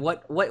 wanted to know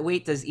what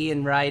weight does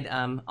Ian ride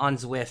on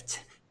Zwift?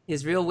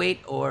 His real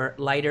weight, or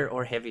lighter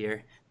or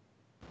heavier?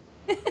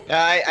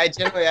 I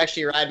generally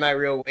actually ride my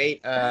real weight.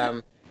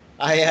 On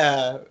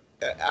a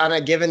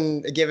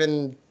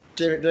given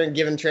during a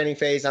given training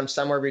phase, I'm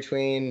somewhere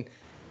between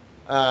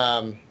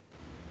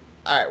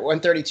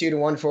 132 to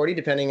 140,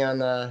 depending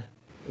on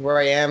where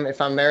I am. If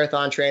I'm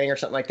marathon training or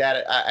something like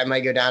that, I might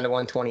go down to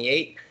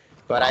 128.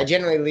 But I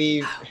generally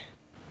leave.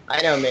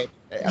 I know, mate.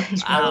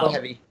 It's a little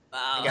heavy.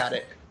 Wow. I got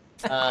it.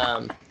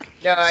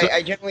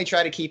 I generally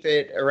try to keep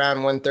it around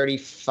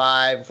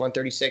 135,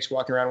 136,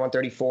 walking around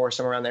 134,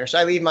 somewhere around there. So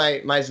I leave my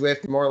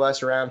Zwift more or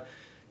less around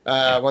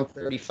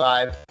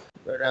 135,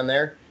 right around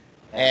there.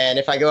 And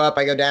if I go up,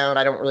 I go down.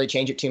 I don't really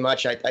change it too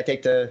much. I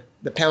take the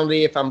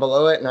penalty if I'm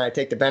below it, and I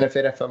take the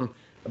benefit if I'm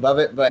above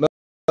it. But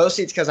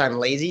mostly it's because I'm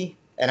lazy,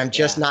 and I'm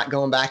just not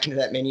going back into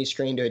that menu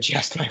screen to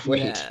adjust my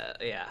weight.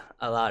 Yeah.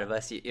 A lot of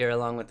us. You're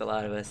along with a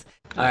lot of us.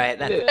 All right.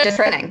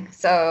 Different.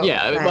 So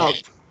yeah. Well,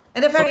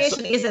 and the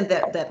variation isn't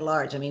that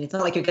large. I mean, it's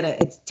not like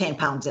it's 10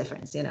 pounds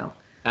difference,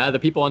 The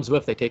people on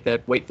Zwift, they take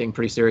that weight thing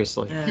pretty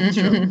seriously. Yeah,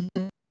 true.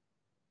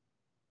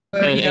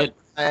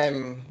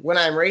 When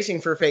I'm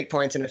racing for fake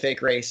points in a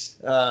fake race,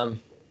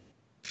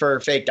 for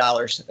fake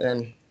dollars,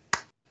 and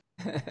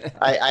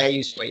I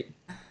use weight.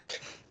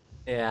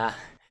 Yeah.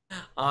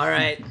 All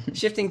right,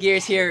 shifting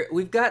gears here.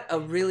 We've got a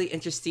really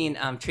interesting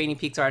Training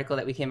Peaks article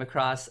that we came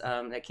across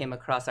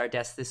our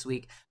desk this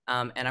week,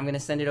 and I'm going to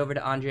send it over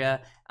to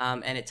Andrea,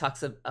 and it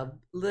talks a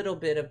little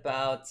bit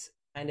about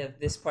kind of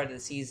this part of the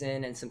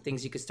season and some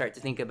things you could start to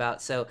think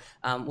about. So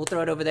we'll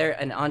throw it over there,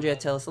 and Andrea,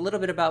 tell us a little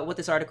bit about what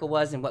this article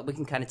was and what we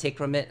can kind of take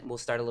from it. We'll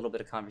start a little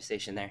bit of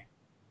conversation there.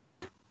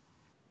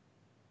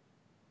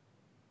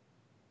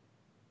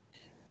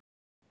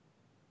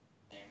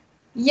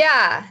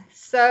 Yeah,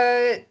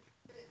 so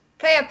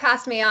Thea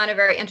passed me on a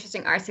very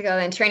interesting article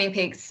in Training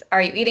Peaks,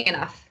 Are You Eating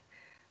Enough?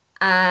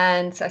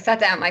 And so I sat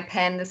down with my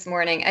pen this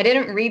morning. I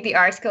didn't read the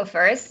article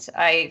first.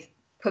 I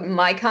put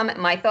my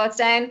thoughts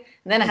down, and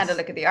then I had to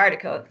look at the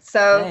article.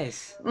 So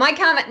my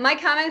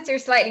comments are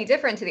slightly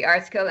different to the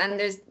article, and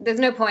there's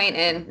no point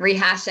in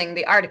rehashing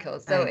the article.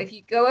 So if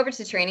you go over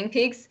to Training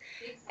Peaks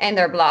and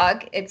their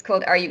blog, it's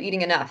called "Are You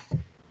Eating Enough?"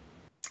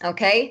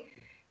 Okay.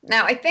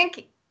 Now I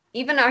think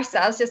even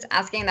ourselves just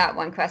asking that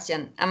one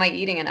question, am I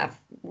eating enough?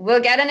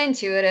 We'll get an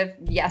intuitive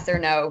yes or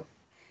no.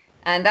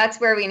 And that's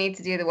where we need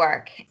to do the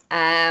work.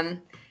 But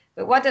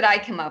what did I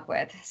come up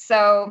with?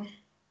 So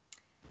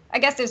I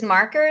guess there's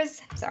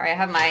markers. Sorry, I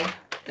have my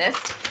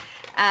list.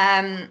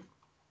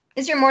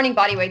 Is your morning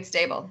body weight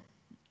stable?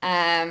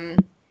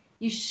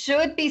 You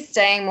should be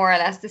staying more or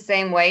less the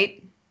same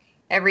weight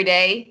every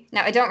day.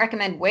 Now, I don't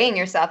recommend weighing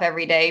yourself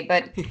every day,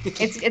 but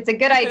it's a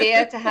good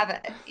idea to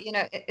have,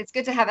 it's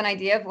good to have an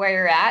idea of where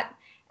you're at.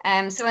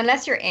 So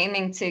unless you're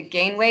aiming to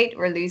gain weight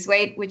or lose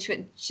weight, which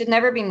should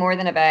never be more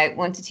than about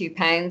 1 to 2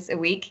 pounds a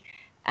week,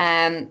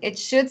 it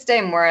should stay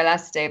more or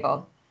less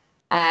stable.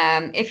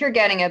 If you're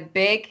getting a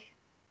big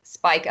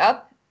spike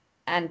up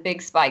and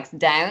big spikes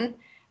down,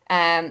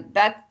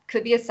 that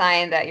could be a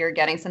sign that you're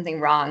getting something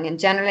wrong. And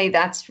generally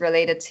that's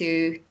related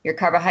to your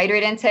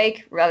carbohydrate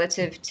intake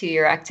relative to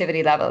your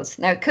activity levels.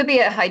 Now, it could be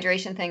a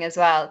hydration thing as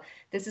well.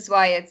 This is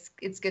why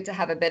it's good to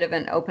have a bit of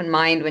an open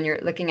mind when you're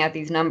looking at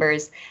these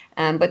numbers.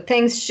 But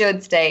things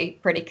should stay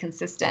pretty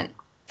consistent.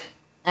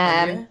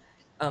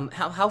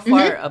 How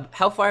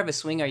far of a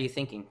swing are you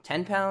thinking?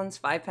 10 pounds,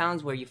 5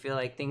 pounds, where you feel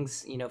like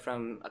things,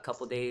 from a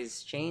couple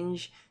days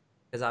change?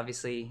 Because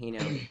obviously,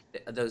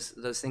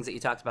 those things that you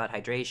talked about,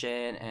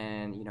 hydration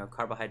and,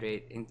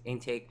 carbohydrate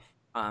intake,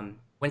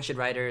 when should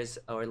riders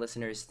or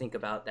listeners think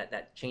about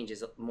that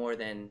changes more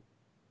than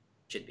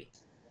should be?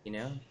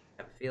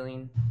 Have a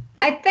feeling?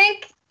 I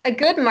think a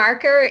good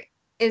marker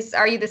is,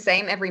 are you the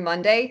same every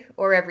Monday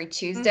or every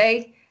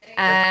Tuesday?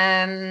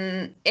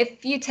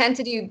 If you tend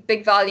to do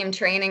big volume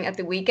training at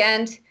the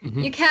weekend,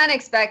 you can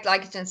expect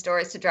glycogen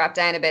stores to drop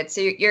down a bit.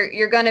 So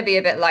you're going to be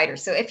a bit lighter.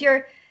 So if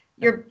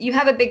you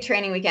have a big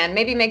training weekend,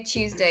 maybe make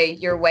Tuesday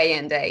your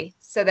weigh-in day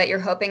so that you're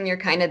hoping you're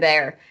kind of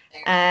there.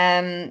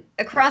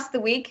 Across the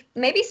week,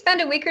 maybe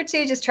spend a week or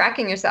two just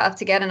tracking yourself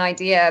to get an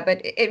idea. But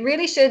it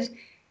really should,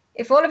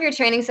 if all of your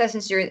training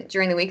sessions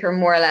during the week are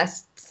more or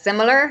less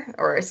similar,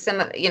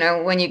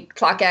 when you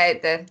clock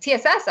out, the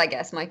TSS, I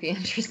guess, might be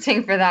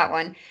interesting for that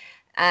one.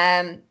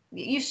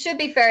 You should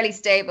be fairly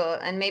stable,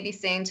 and maybe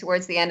seeing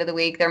towards the end of the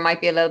week, there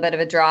might be a little bit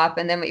of a drop.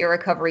 And then with your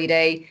recovery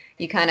day,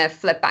 you kind of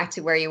flip back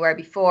to where you were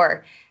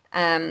before.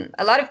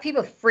 A lot of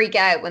people freak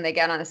out when they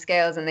get on the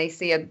scales and they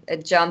see a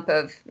jump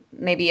of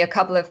maybe a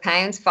couple of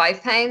pounds,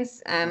 5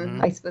 pounds.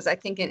 I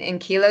think in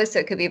kilos, so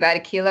it could be about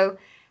 1 kilo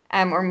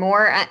or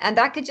more. And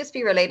that could just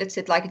be related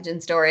to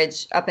glycogen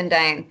storage up and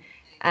down.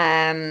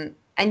 And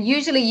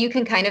usually you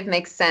can kind of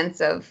make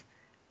sense of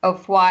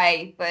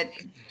why. But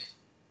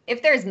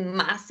if there's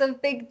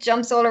massive big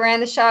jumps all around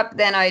the shop,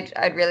 then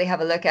I'd really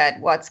have a look at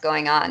what's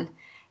going on.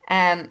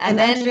 And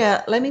then,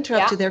 Andrea, let me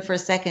interrupt you there for a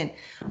second.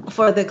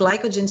 For the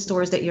glycogen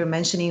stores that you're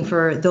mentioning,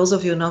 for those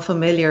of you not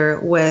familiar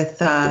with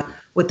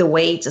the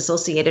weights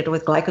associated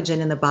with glycogen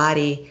in the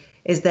body,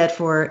 is that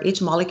for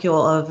each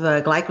molecule of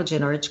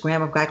glycogen or each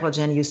gram of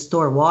glycogen, you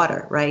store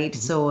water, right?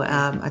 So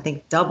I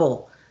think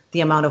double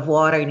the amount of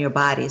water in your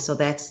body. So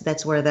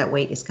that's where that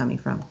weight is coming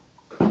from.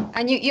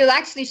 And you'll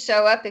actually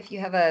show up, if you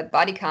have a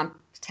body comp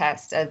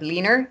test, as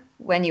leaner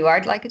when you are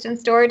glycogen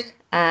stored,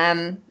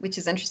 which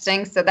is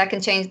interesting. So that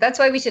can change. That's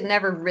why we should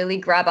never really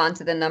grab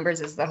onto the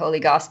numbers as the holy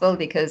gospel,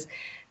 because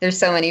there's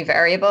so many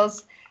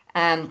variables.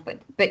 But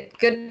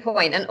good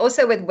point. And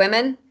also with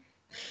women,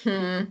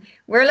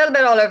 we're a little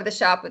bit all over the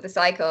shop with the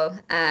cycle.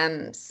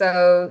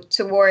 So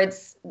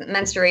towards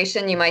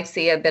menstruation, you might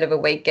see a bit of a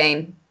weight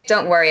gain.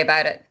 Don't worry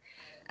about it.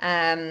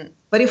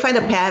 But you find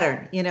a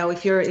pattern,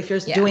 if you're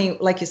doing,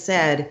 like you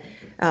said,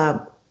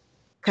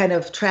 kind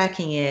of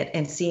tracking it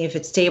and seeing if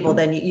it's stable,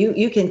 then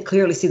you can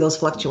clearly see those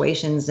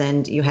fluctuations,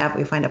 and you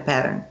find a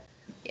pattern.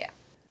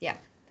 Yeah.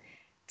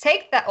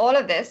 Take all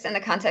of this in the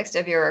context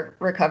of your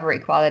recovery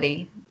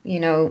quality.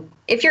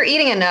 If you're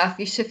eating enough,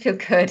 you should feel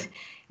good.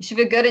 You should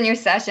feel good in your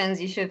sessions.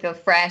 You should feel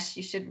fresh.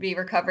 You should be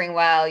recovering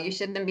well. You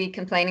shouldn't be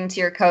complaining to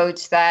your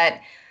coach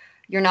that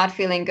you're not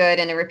feeling good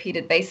on a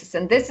repeated basis.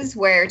 And this is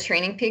where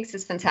Training Peaks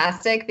is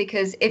fantastic,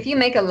 because if you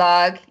make a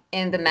log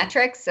in the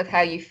metrics of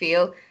how you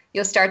feel,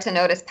 you'll start to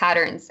notice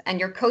patterns, and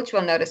your coach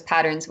will notice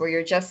patterns where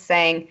you're just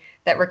saying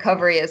that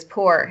recovery is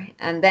poor.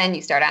 And then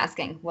you start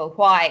asking, well,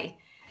 why?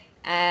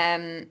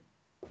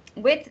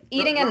 With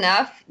eating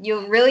enough,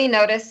 you'll really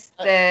notice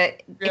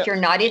if you're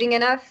not eating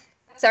enough.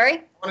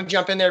 Sorry? I want to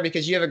jump in there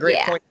because you have a great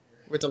point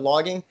with the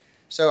logging.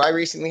 So I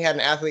recently had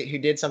an athlete who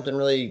did something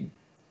really,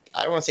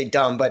 I don't want to say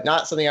dumb, but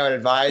not something I would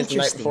advise the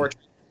night before.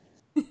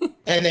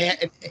 And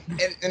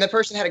the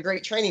person had a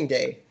great training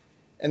day.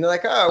 And they're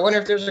like, oh, I wonder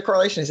if there's a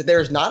correlation. I said,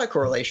 there's not a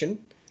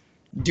correlation.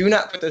 Do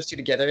not put those two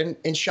together.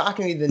 And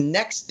shockingly, the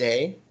next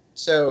day,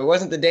 so it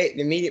wasn't the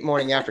immediate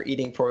morning after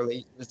eating poorly,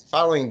 it was the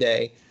following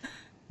day,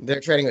 their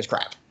training was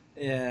crap.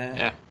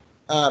 Yeah.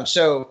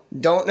 So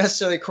don't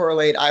necessarily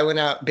correlate. I went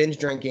out binge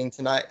drinking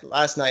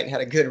last night and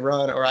had a good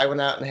run, or I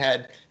went out and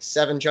had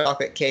 7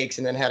 chocolate cakes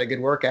and then had a good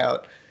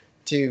workout,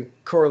 to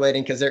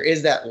correlating, because there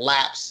is that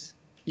lapse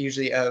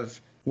usually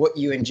of what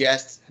you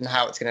ingest and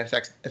how it's going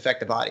to affect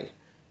the body.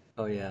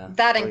 Oh yeah.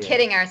 That and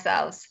kidding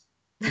ourselves.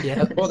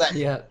 Yeah. Well, that.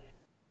 Yeah.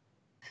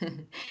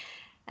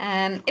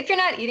 If you're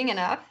not eating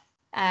enough,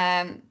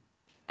 and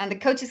the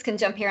coaches can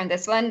jump here on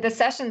this one, the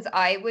sessions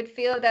I would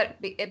feel that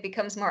it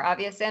becomes more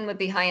obvious in would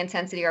be high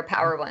intensity or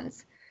power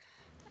ones.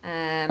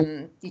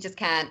 You just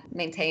can't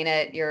maintain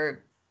it.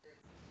 You're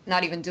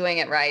not even doing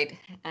it right.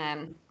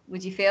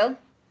 Would you feel?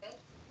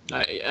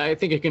 I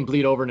think it can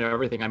bleed over into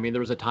everything. I mean, there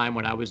was a time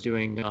when I was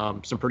doing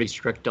some pretty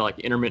strict like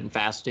intermittent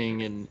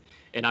fasting,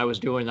 and I was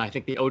doing, I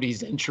think, the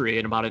OD's entry,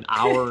 and about an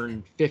hour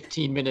and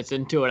 15 minutes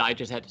into it, I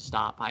just had to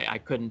stop. I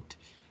couldn't.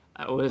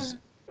 I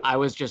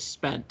was just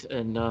spent,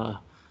 and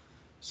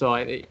so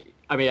I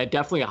mean,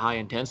 definitely a high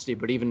intensity,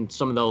 but even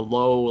some of the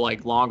low,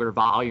 like longer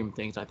volume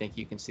things, I think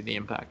you can see the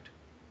impact.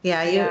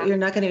 Yeah, you're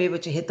not going to be able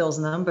to hit those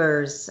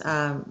numbers in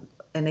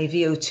a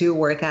VO2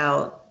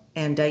 workout.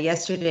 And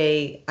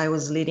yesterday I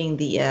was leading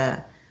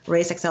the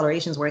race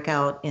accelerations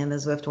workout in the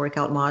Zwift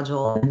workout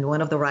module. And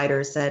one of the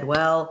riders said,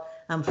 well,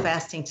 I'm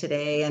fasting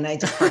today. And I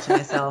just thought to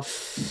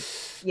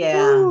myself,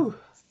 yeah,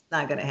 it's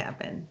not going to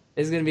happen.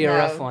 It's going to be a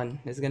rough one.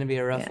 It's going to be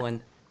a rough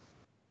one.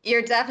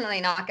 You're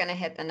definitely not going to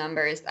hit the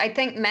numbers. I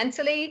think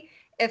mentally,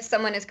 if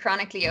someone is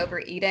chronically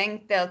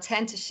overeating, they'll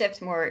tend to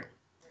shift more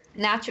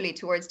naturally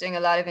towards doing a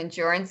lot of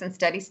endurance and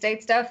steady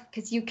state stuff,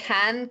 because you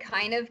can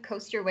kind of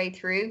coast your way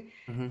through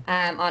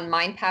on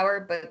mind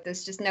power, but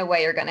there's just no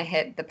way you're going to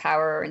hit the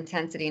power or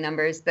intensity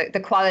numbers, the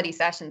quality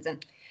sessions,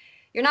 and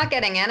you're not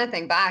getting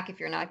anything back if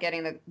you're not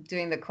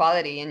doing the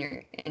quality in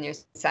your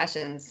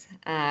sessions.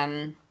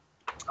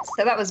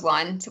 So that was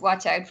one to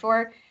watch out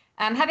for.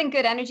 Having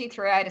good energy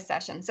throughout a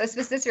session. So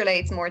this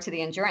relates more to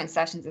the endurance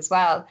sessions as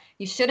well.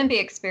 You shouldn't be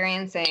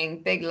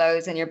experiencing big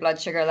lows in your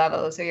blood sugar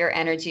levels or your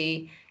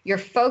energy, your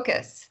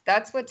focus.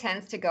 That's what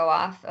tends to go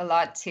off a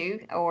lot too.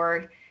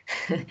 Or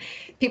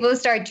people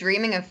start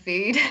dreaming of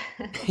food.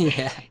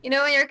 Yeah. You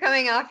know, when you're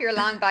coming off your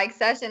long bike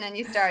session and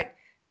you start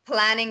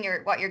planning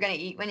what you're going to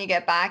eat when you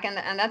get back, and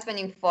that's when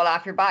you fall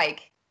off your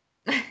bike.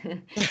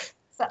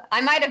 So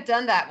I might have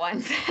done that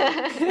once.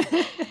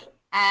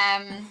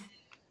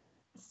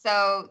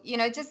 So, you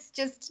know,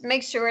 just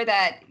make sure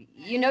that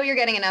you know you're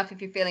getting enough if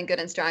you're feeling good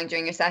and strong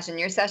during your session.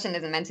 Your session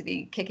isn't meant to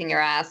be kicking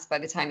your ass by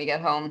the time you get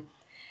home.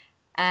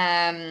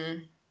 I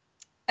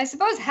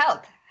suppose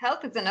health.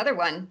 Health is another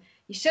one.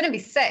 You shouldn't be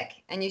sick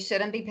and you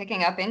shouldn't be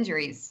picking up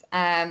injuries.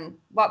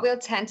 What we'll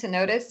tend to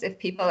notice if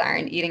people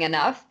aren't eating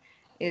enough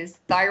is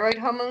thyroid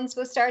hormones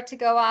will start to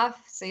go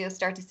off. So you'll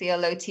start to see a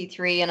low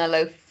T3 and a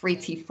low free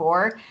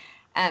T4.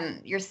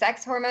 Your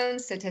sex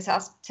hormones, so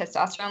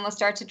testosterone will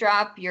start to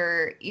drop,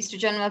 your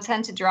estrogen will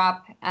tend to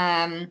drop,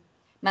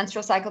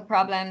 menstrual cycle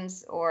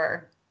problems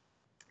or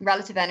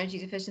relative energy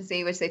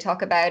deficiency, which they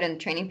talk about in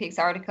Training Peaks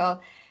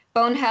article.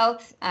 Bone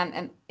health,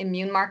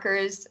 immune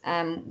markers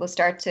will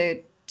start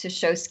to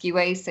show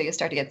skeways, so you'll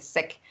start to get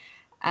sick,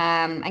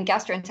 and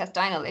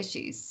gastrointestinal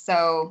issues.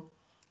 So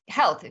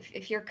health,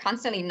 if you're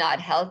constantly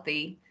not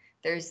healthy,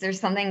 there's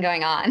something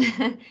going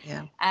on.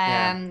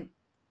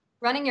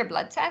 Running your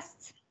blood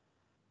tests.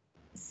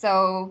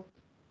 So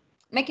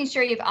making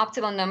sure you have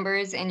optimal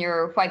numbers in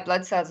your white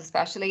blood cells,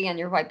 especially, and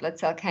your white blood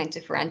cell count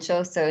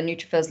differential. So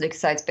neutrophils,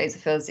 leukocytes,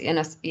 basophils,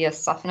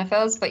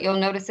 eosinophils, but you'll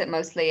notice it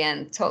mostly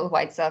in total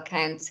white cell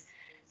count,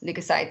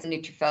 leukocytes and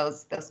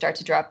neutrophils. They'll start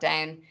to drop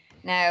down.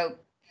 Now,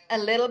 a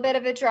little bit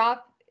of a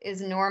drop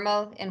is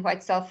normal in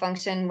white cell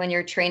function when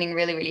you're training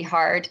really, really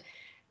hard.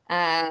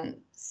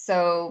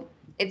 So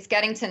it's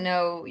getting to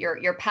know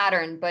your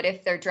pattern, but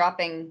if they're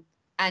dropping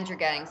and you're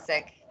getting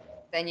sick,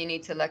 then you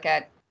need to look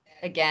at,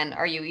 again,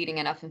 are you eating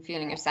enough and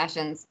fueling your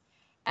sessions?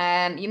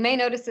 You may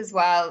notice as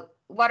well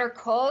what are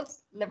called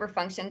liver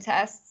function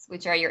tests,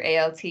 which are your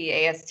ALT,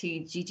 AST,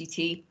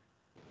 GGT.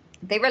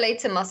 They relate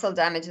to muscle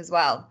damage as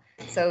well.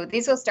 So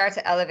these will start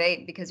to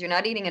elevate because you're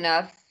not eating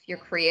enough, you're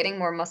creating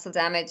more muscle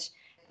damage,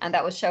 and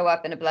that will show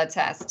up in a blood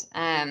test.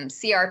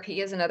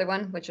 CRP is another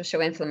one, which will show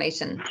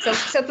inflammation.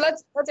 So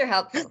bloods are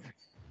helpful.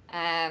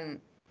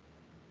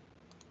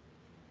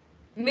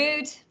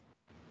 Mood.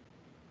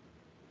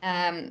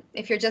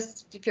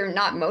 If you're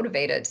not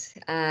motivated,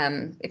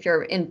 if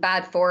you're in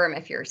bad form,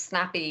 if you're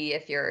snappy,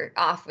 if you're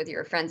off with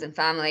your friends and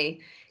family,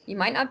 you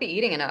might not be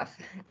eating enough.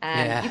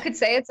 You could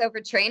say it's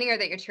overtraining or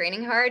that you're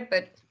training hard,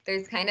 but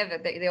there's kind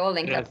of, they all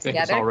link up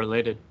together. It's all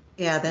related.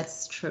 Yeah,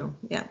 that's true.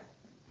 Yeah.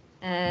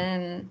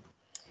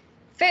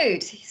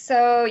 Food.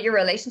 So your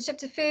relationship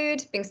to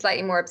food, being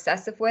slightly more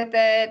obsessive with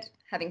it,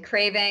 having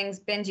cravings,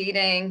 binge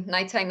eating,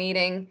 nighttime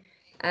eating,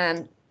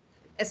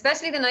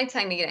 especially the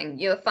nighttime eating.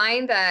 You'll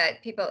find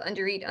that people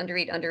undereat,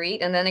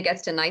 and then it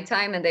gets to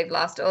nighttime and they've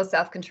lost all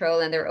self-control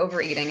and they're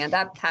overeating. And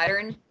that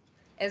pattern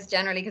is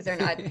generally because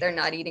they're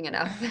not eating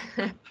enough.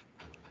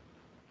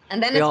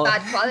 And then it's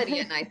bad quality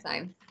at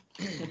nighttime.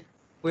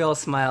 We all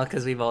smile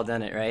because we've all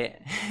done it, right?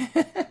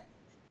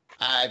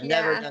 I've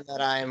never done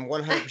that. I am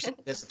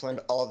 100%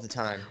 disciplined all of the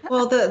time.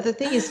 Well, the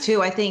thing is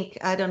too, I think,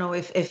 I don't know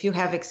if you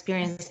have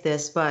experienced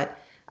this,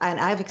 and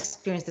I've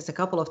experienced this a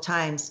couple of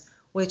times,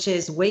 which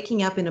is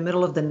waking up in the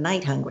middle of the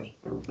night hungry.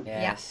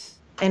 Yes.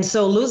 And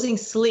so losing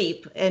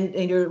sleep and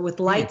you're with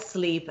light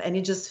sleep and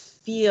you just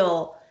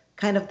feel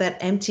kind of that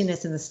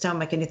emptiness in the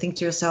stomach and you think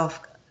to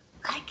yourself,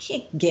 I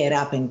can't get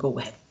up and go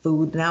have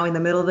food now in the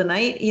middle of the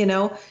night, you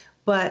know?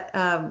 But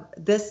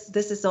this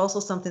is also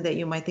something that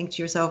you might think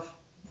to yourself,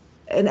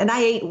 and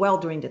I ate well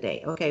during the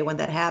day, okay, when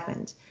that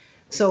happened.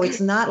 So it's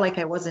not like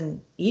I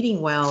wasn't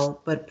eating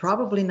well, but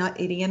probably not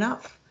eating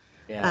enough.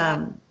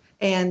 Yeah.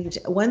 And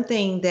one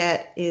thing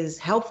that is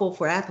helpful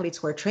for athletes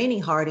who are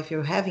training hard, if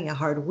you're having a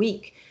hard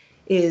week,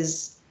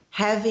 is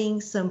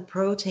having some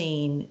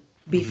protein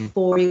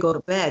before you go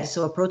to bed.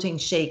 So a protein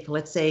shake,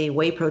 let's say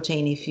whey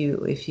protein, if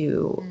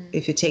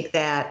you take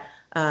that,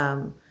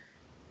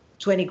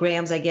 20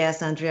 grams, I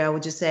guess, Andrea,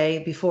 would you say,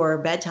 before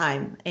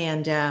bedtime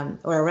and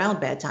or around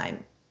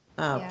bedtime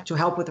to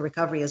help with the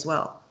recovery as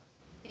well?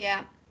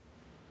 Yeah.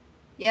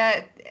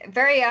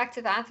 Very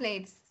active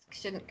athletes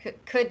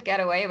could get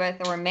away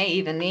with, or may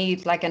even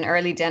need, like an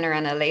early dinner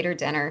and a later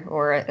dinner,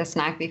 or a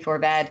snack before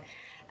bed.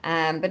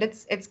 But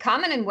it's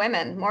common in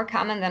women, more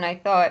common than I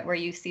thought, where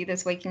you see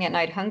this waking at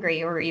night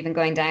hungry, or even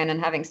going down and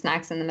having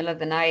snacks in the middle of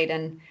the night.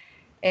 And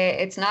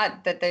it's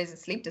not that there's a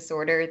sleep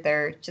disorder;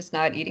 they're just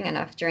not eating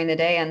enough during the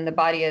day, and the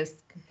body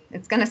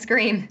it's going to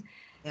scream.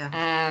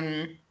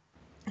 Yeah.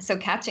 So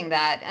catching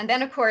that, and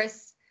then of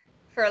course,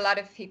 for a lot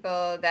of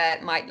people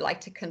that might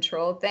like to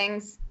control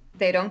things,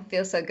 they don't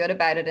feel so good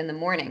about it in the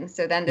morning.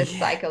 So then this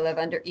cycle of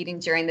under eating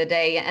during the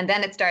day, and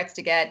then it starts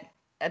to get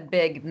a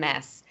big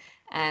mess.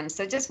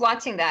 So just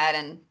watching that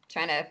and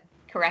trying to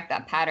correct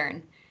that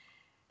pattern.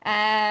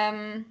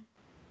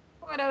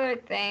 What other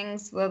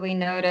things will we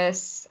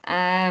notice?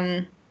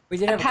 We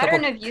did have a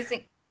pattern of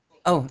using.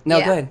 Oh, no,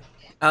 go ahead.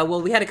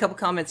 Well, we had a couple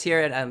comments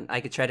here, and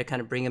I could try to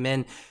kind of bring them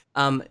in.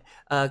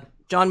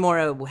 John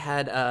Mora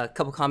had a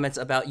couple comments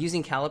about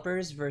using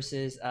calipers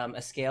versus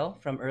a scale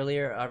from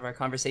earlier of our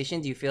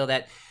conversation. Do you feel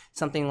that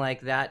something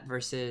like that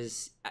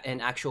versus an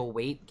actual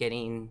weight,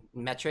 getting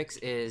metrics,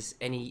 is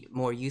any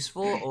more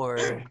useful,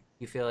 or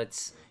you feel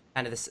it's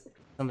kind of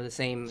some of the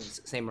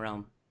same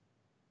realm?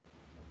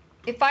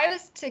 If I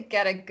was to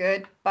get a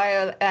good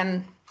body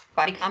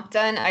comp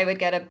done, I would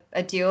get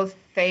a dual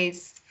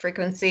phase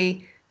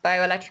frequency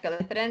bioelectrical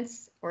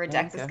impedance, or a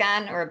DEXA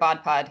scan, or a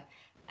bod pod.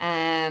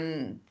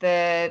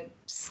 The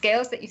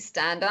scales that you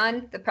stand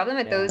on, the problem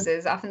with those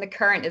is often the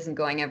current isn't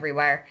going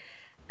everywhere.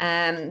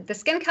 The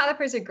skin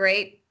calipers are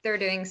great. They're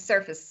doing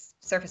surface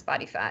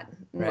body fat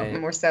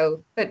more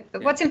so. But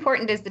what's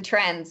important is the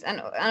trends,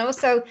 and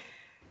also,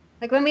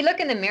 like, when we look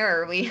in the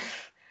mirror,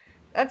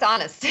 that's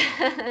honest.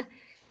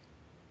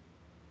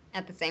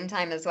 At the same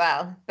time as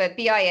well. But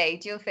BIA,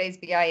 dual phase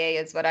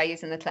BIA, is what I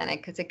use in the clinic,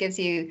 because it gives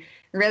you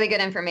really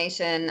good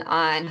information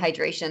on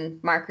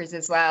hydration markers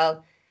as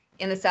well,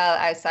 in the cell,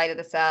 outside of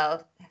the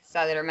cell,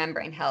 cellular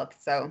membrane health.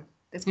 So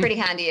it's pretty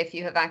handy if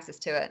you have access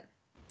to it.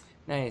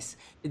 Nice.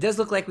 It does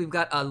look like we've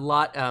got a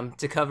lot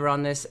to cover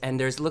on this, and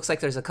looks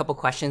like there's a couple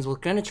questions. We're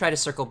going to try to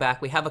circle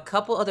back. We have a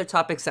couple other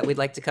topics that we'd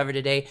like to cover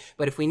today,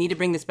 but if we need to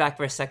bring this back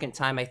for a second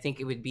time, I think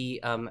it would be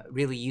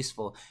really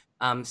useful.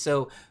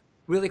 So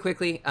really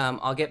quickly,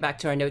 I'll get back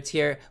to our notes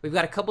here. We've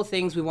got a couple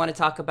things we want to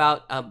talk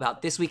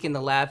about this week in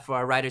the lab for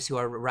our riders who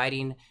are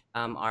riding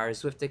our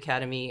Zwift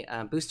Academy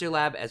booster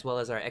lab, as well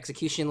as our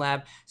execution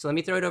lab. So let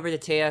me throw it over to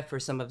Taya for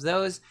some of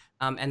those,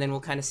 and then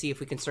we'll kind of see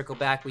if we can circle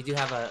back. We do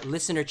have a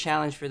listener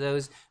challenge for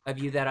those of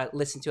you that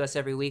listen to us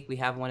every week. We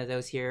have one of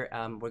those here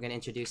we're going to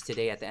introduce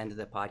today at the end of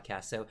the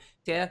podcast. So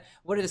Taya,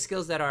 what are the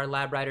skills that our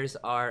lab riders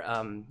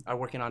are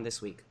working on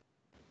this week?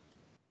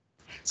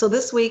 So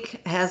this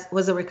week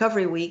was a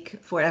recovery week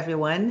for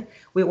everyone.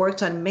 We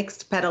worked on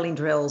mixed pedaling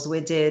drills.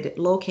 We did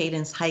low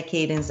cadence, high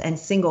cadence, and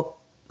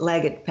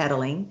single-legged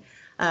pedaling.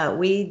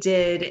 We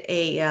did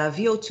a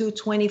VO2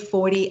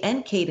 20/40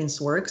 and cadence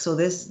work. So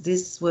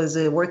this was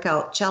a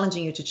workout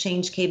challenging you to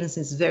change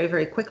cadences very,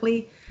 very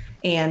quickly,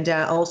 and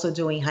also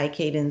doing high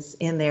cadence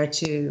in there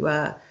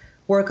to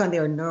work on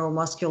their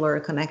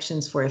neuromuscular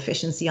connections for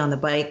efficiency on the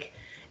bike.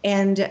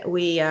 And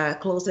we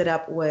closed it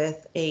up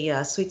with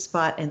a sweet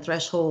spot and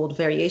threshold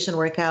variation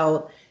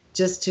workout,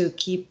 just to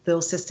keep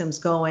those systems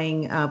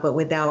going, but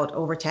without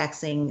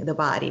overtaxing the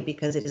body,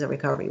 because it is a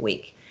recovery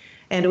week.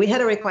 And we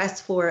had a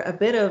request for a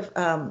bit of,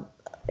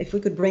 if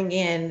we could bring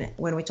in,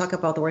 when we talk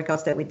about the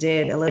workouts that we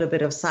did, a little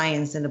bit of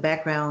science in the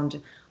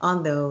background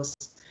on those.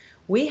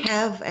 We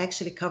have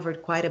actually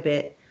covered quite a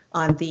bit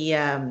on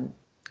the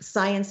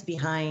science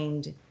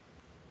behind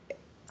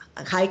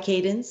high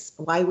cadence,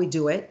 why we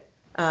do it.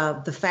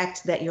 The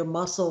fact that your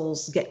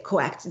muscles get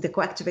the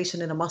coactivation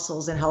in the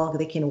muscles, and how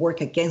they can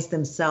work against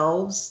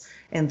themselves,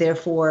 and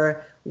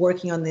therefore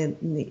working on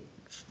the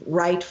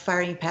right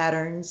firing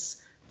patterns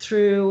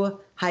through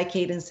high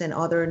cadence and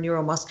other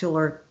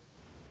neuromuscular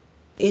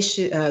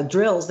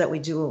drills that we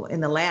do in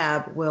the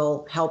lab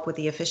will help with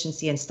the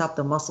efficiency and stop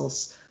the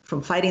muscles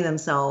from fighting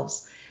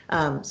themselves.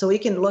 So we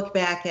can look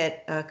back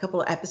at a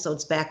couple of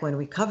episodes back when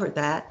we covered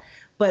that.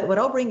 But what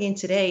I'll bring in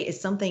today is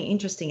something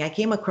interesting. I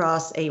came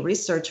across a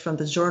research from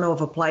the Journal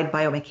of Applied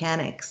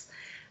Biomechanics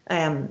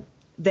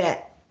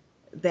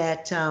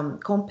that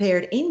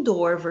compared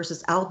indoor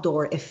versus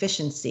outdoor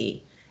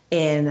efficiency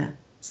in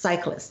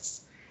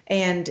cyclists.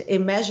 And it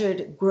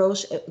measured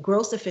gross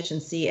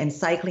efficiency and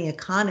cycling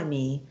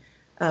economy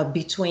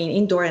between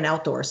indoor and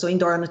outdoor. So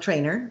indoor on the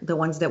trainer, the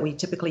ones that we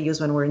typically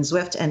use when we're in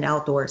Zwift, and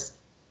outdoors.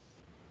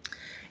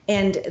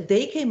 And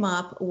they came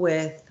up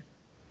with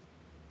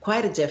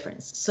quite a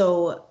difference.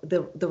 So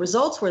the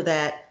results were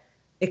that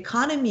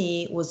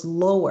economy was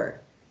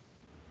lower,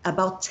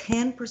 about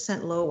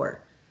 10%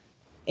 lower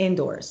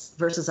indoors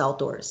versus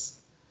outdoors.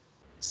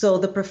 So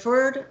the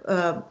preferred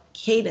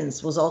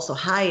cadence was also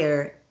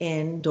higher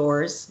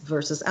indoors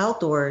versus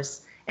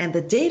outdoors. And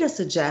the data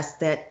suggests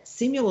that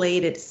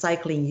simulated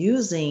cycling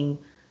using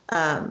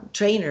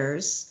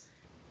trainers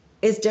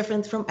is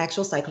different from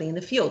actual cycling in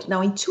the field.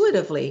 Now,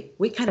 intuitively,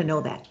 we kind of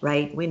know that,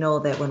 right? We know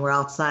that when we're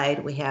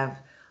outside, we have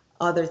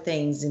other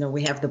things,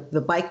 we have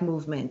the bike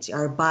movement,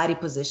 our body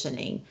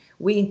positioning.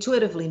 We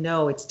intuitively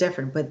know it's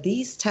different, but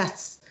these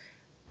tests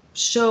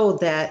show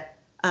that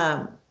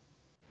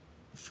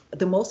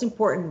the most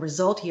important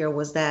result here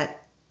was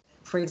that,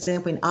 for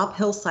example, in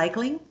uphill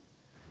cycling,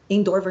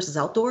 indoor versus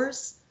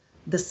outdoors,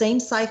 the same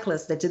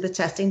cyclists that did the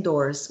test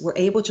indoors were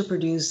able to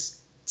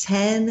produce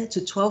 10 to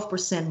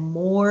 12%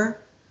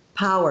 more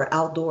power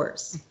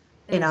outdoors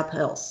in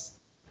uphills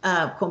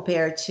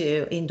compared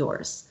to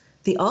indoors.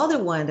 The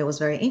other one that was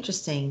very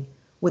interesting,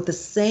 with the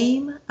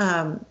same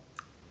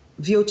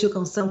VO2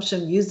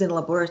 consumption used in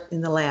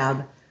the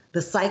lab,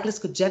 the cyclists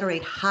could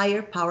generate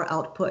higher power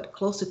output,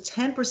 close to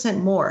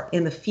 10% more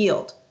in the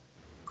field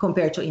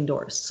compared to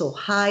indoors. So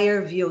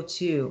higher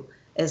VO2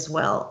 as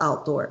well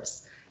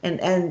outdoors. And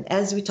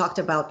as we talked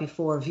about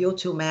before,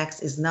 VO2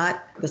 max is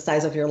not the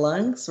size of your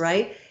lungs,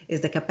 right?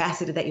 Is the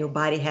capacity that your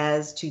body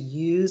has to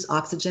use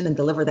oxygen and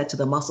deliver that to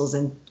the muscles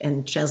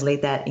and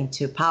translate that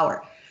into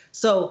power.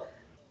 So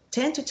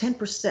 10 to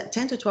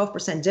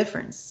 12%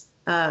 difference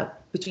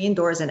between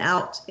indoors and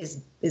out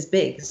is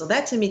big. So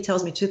that to me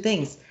tells me two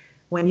things.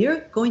 When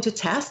you're going to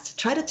test,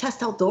 try to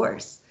test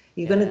outdoors.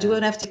 You're going to do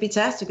an FTP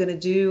test, you're going to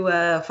do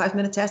a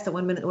 5-minute test, a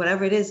 1 minute,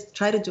 whatever it is,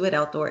 try to do it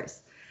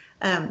outdoors.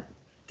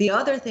 The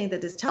other thing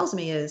that this tells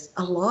me is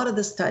a lot of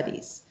the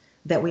studies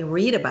that we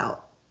read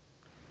about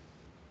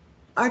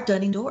are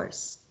done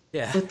indoors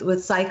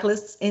with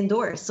cyclists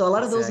indoors. So a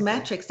lot of those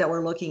metrics that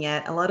we're looking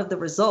at, a lot of the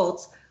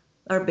results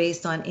are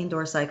based on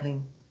indoor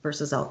cycling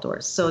versus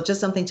outdoors. So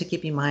just something to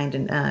keep in mind,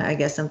 and I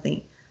guess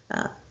something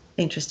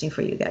interesting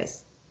for you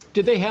guys.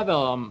 Did they have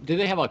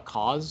a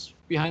cause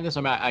behind this?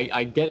 I mean,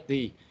 I get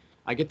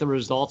the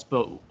results,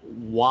 but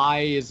why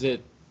is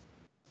it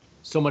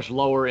so much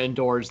lower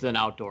indoors than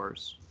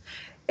outdoors?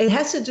 It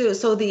has to do,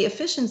 so the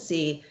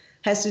efficiency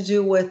has to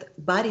do with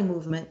body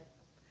movement.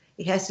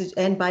 It has to,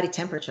 and body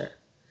temperature.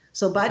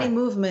 So body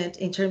movement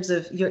in terms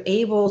of you're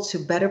able to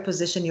better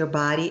position your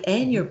body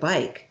and your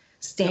bike.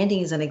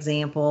 Standing is an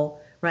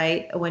example,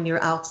 right? When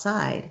you're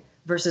outside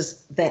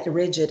versus that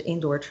rigid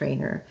indoor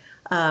trainer.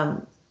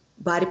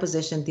 Body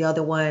position, the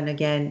other one,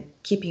 again,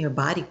 keeping your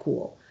body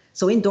cool.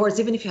 So indoors,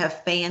 even if you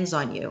have fans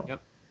on you,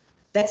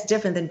 that's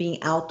different than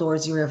being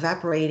outdoors. You're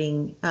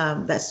evaporating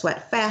that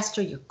sweat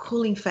faster, you're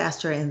cooling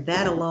faster, and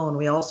that alone,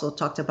 we also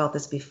talked about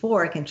this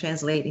before, can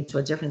translate into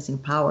a difference in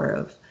power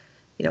of,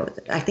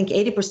 I think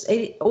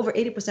over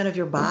 80% of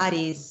your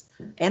body's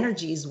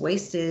energy is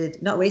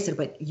not wasted,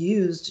 but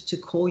used to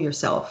cool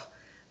yourself.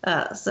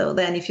 So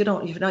then if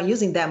you're not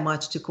using that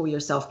much to cool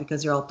yourself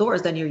because you're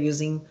outdoors, then you're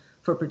using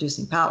for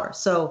producing power.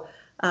 So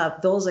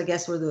those, I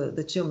guess, were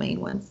the two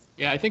main ones.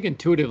 Yeah, I think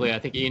intuitively, I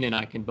think Ian and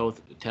I can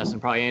both attest, and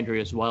probably Andrea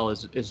as well,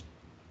 is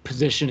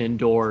position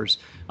indoors.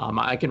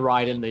 I can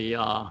ride in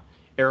the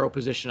aero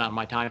position on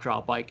my time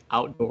trial bike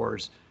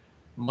outdoors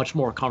much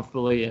more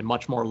comfortably and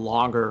much more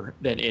longer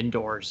than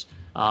indoors.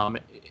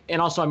 And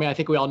also, I mean, I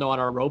think we all know on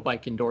our road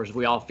bike indoors,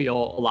 we all feel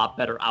a lot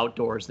better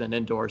outdoors than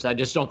indoors. I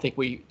just don't think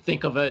we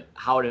think of it,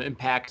 how it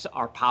impacts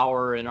our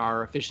power and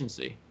our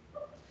efficiency.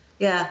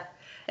 Yeah.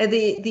 And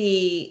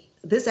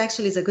this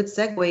actually is a good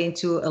segue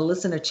into a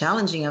listener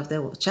challenge of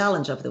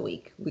the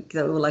week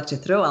that we would like to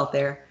throw out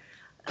there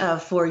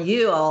for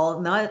you all,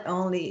 not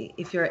only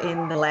if you're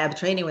in the lab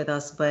training with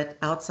us, but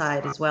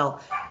outside as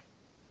well.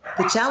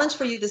 The challenge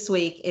for you this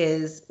week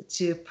is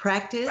to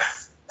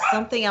practice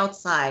something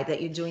outside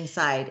that you're doing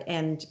inside.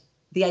 And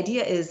the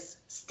idea is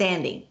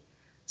standing.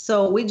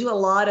 So we do a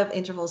lot of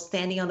intervals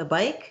standing on the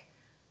bike.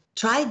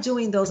 Try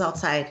doing those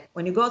outside.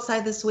 When you go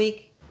outside this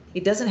week,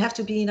 it doesn't have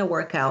to be in a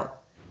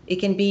workout. It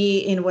can be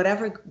in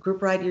whatever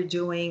group ride you're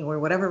doing or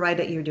whatever ride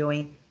that you're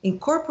doing.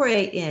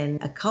 Incorporate in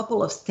a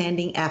couple of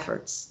standing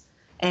efforts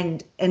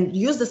and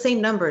use the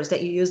same numbers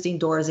that you used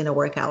indoors in a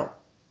workout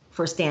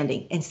for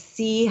standing, and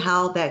see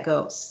how that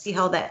goes, see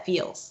how that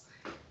feels,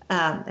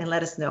 and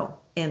let us know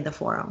in the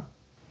forum.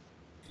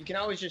 You can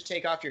always just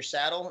take off your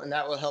saddle, and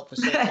that will help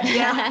facilitate.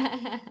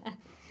 Yeah.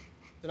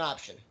 It's an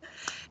option.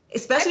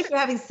 Especially if you're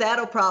having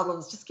saddle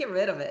problems, just get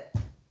rid of it.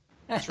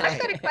 I've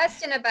got a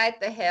question about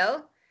the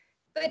hill.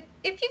 But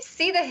if you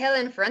see the hill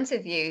in front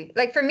of you,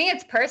 like for me,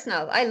 it's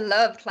personal. I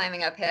love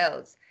climbing up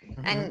hills,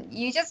 and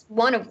you just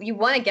want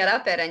to get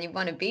up it and you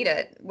want to beat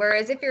it.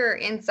 Whereas if you're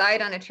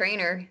inside on a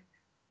trainer,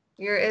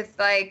 it's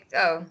like,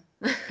 oh.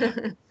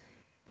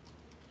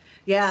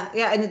 Yeah,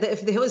 and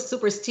if the hill is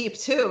super steep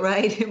too,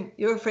 right?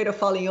 You're afraid of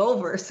falling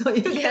over, so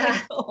you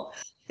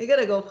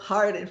gotta go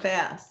hard and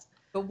fast.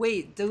 But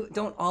wait,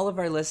 don't all of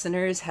our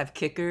listeners have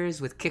kickers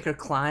with kicker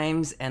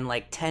climbs and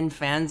like 10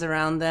 fans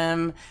around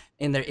them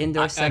in their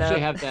indoor setup? I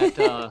actually have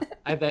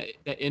I have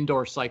that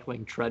indoor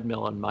cycling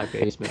treadmill in my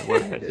basement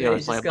where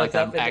it's like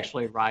I'm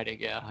actually riding.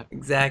 Yeah,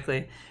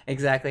 exactly.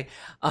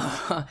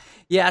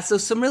 Yeah, so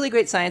some really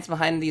great science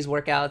behind these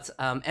workouts,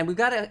 and we've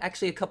got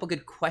actually a couple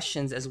good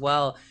questions as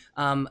well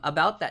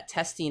about that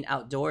testing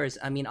outdoors.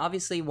 I mean,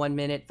 obviously 1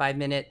 minute, 5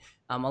 minute.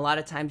 A lot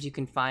of times you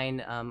can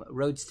find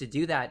roads to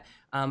do that.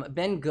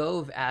 Ben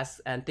Gove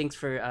asks, and thanks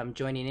for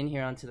joining in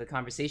here onto the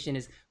conversation,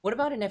 is what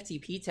about an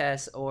FTP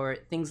test or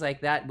things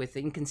like that with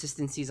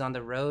inconsistencies on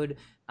the road,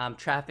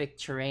 traffic,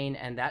 terrain,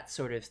 and that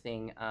sort of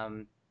thing?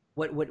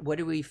 What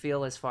do we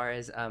feel as far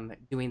as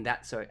doing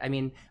that sort? I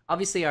mean,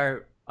 obviously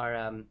our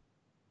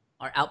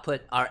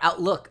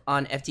outlook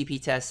on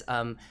FTP tests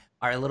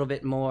are a little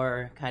bit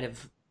more kind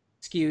of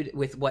skewed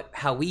with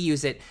how we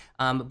use it.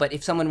 But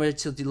if someone were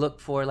to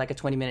look for like a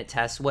 20-minute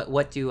test,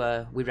 what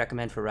do we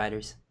recommend for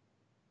riders?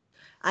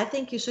 I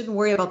think you shouldn't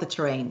worry about the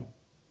terrain,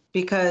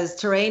 because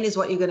terrain is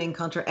what you're going to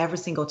encounter every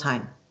single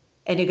time,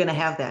 and you're going to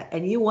have that.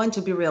 And you want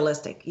to be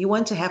realistic. You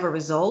want to have a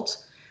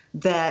result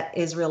that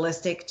is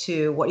realistic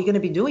to what you're going to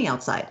be doing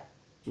outside,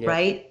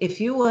 right? If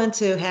you want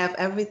to have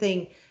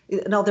everything,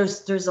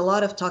 there's a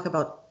lot of talk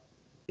about,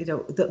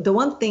 the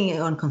one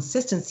thing on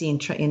consistency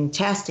in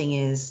testing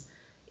is,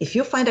 if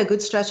you find a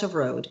good stretch of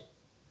road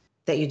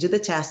that you do the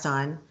test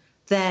on,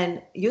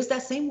 then use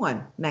that same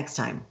one next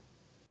time.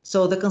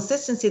 So the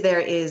consistency there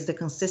is the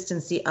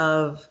consistency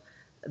of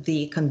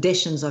the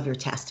conditions of your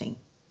testing,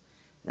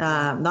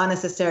 not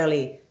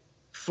necessarily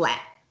flat.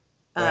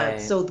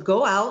 Right. So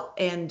go out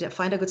and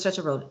find a good stretch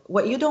of road.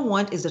 What you don't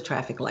want is the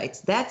traffic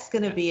lights. That's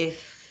going to be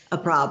a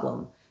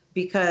problem,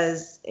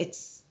 because if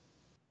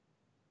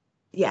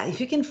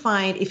you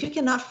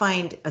cannot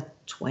find a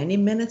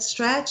 20-minute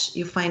stretch,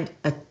 you find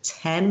a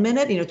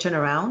 10-minute, turn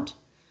around,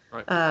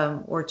 right.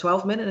 Or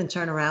 12-minute and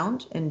turn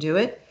around and do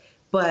it.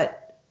 But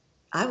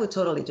I would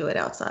totally do it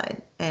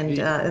outside. And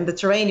in the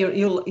terrain,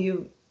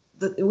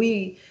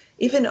 we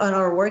even on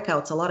our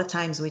workouts, a lot of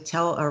times we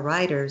tell our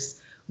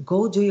riders,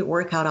 go do your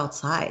workout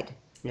outside.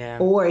 Yeah.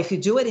 Or if you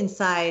do it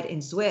inside in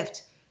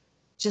Zwift,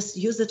 just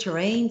use the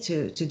terrain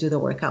to do the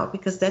workout,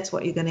 because that's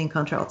what you're going to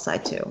encounter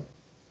outside too.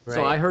 Right.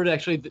 So I heard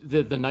actually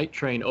the Night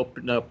Train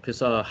opened up his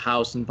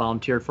house and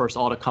volunteered for us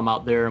all to come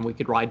out there, and we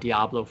could ride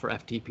Diablo for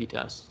FTP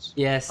tests.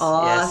 Yes.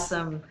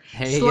 Awesome.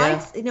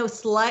 Yes.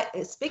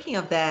 Speaking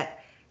of that,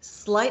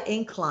 slight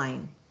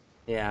incline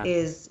yeah,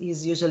 is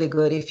usually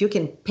good if you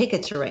can pick a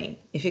terrain.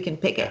 If you can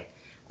pick it,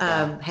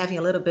 having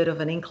a little bit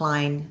of an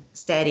incline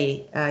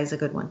steady is a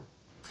good one.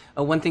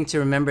 One thing to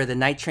remember, the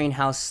Night Train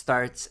house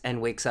starts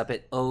and wakes up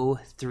at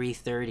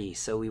 03:30.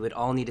 So we would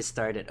all need to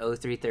start at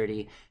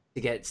 03:30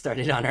 to get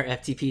started on our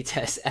FTP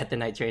test at the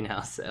Night Train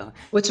house. So,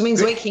 which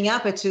means waking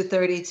up at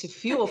 2:30 to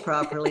fuel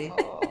properly.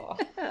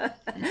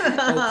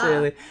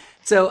 Absolutely.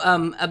 So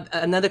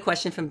another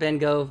question from Ben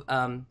Gove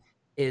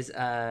is,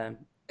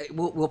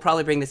 we'll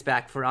probably bring this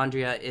back for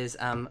Andrea, is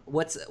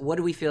what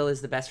do we feel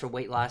is the best for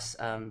weight loss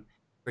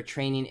for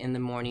training in the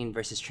morning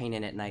versus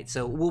training at night?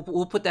 So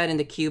we'll put that in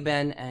the queue,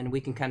 Ben, and we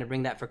can kind of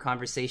bring that for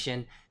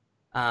conversation.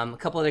 A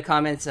couple other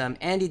comments.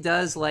 Andy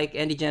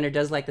Jenner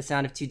does like the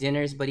sound of two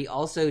dinners, but he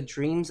also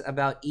dreams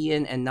about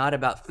Ian and not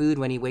about food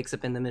when he wakes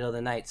up in the middle of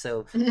the night.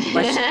 So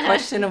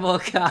questionable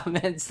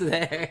comments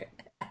there.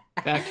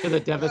 Back to the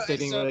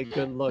devastatingly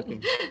good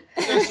looking.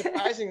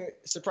 So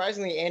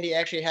surprisingly, Andy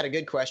actually had a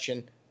good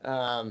question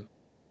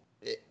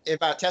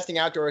about testing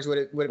outdoors. Would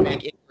it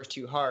make indoors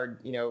too hard?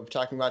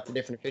 Talking about the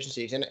different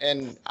efficiencies,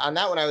 and on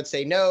that one, I would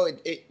say no.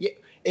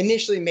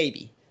 Initially,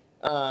 maybe.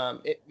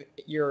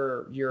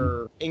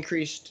 Your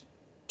increased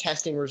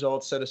testing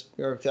results,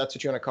 or if that's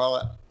what you want to call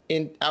it,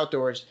 in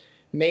outdoors,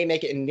 may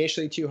make it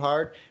initially too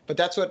hard. But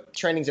that's what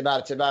training's about.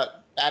 It's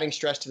about adding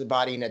stress to the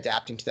body and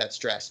adapting to that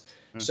stress.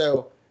 Mm-hmm.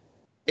 So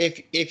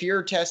if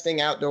you're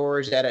testing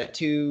outdoors at a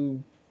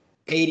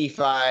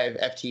 285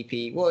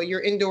 FTP, well, your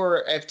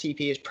indoor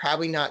FTP is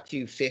probably not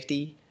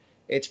 250.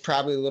 It's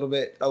probably a little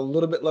bit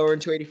lower than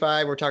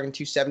 285. We're talking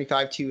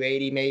 275,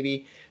 280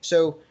 maybe.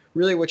 So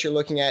really what you're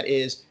looking at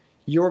is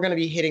you're going to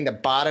be hitting the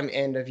bottom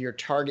end of your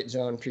target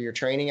zone for your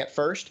training at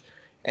first,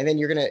 and then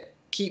you're going to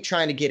keep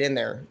trying to get in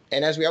there.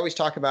 And as we always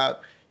talk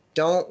about,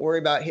 don't worry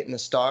about hitting the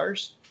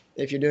stars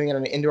if you're doing it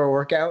on an indoor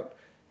workout.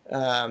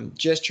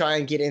 Just try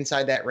and get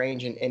inside that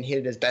range and hit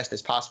it as best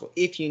as possible.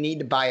 If you need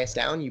to bias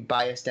down, you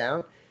bias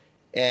down,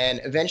 and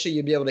eventually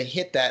you'll be able to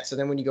hit that. So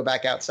then when you go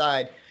back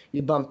outside,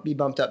 you be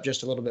bumped up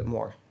just a little bit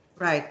more.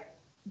 Right.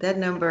 That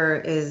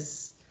number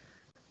is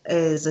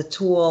is a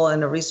tool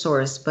and a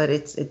resource, but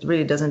it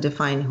really doesn't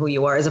define who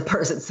you are as a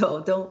person.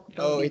 So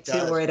don't be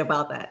too worried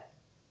about that.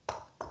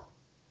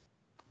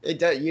 It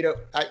does. You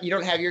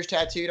don't have yours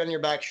tattooed on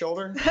your back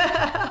shoulder?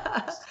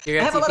 I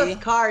have a lot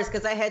of scars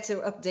because I had to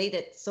update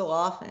it so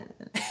often.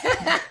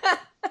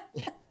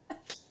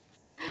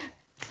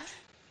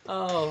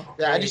 Oh.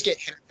 Yeah, great. I just get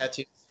hair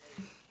tattoos.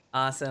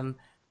 Awesome.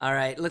 All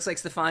right. Looks like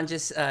Stefan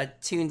just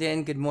tuned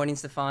in. Good morning,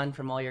 Stefan,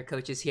 from all your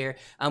coaches here.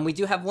 We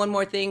do have one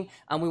more thing.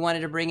 We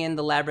wanted to bring in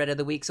the Lab Rat of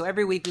the Week. So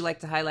every week we like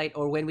to highlight,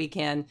 or when we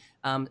can,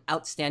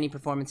 outstanding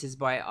performances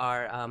by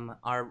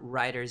our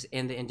riders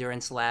in the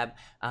Endurance Lab.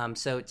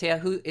 So Thea,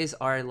 who is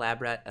our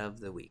Lab Rat of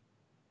the Week?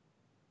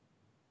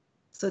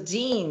 So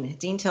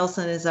Dean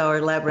Telson is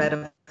our Lab Rat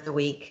of the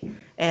Week,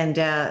 and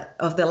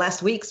of the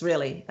last weeks,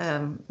 really,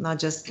 not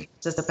just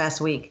the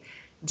past week.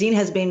 Dean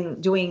has been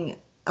doing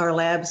our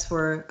labs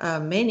for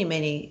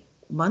many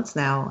months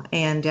now,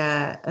 and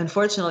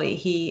unfortunately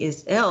he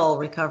is ill,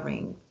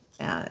 recovering,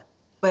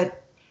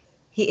 but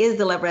he is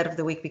the Lab Rat of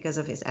the Week because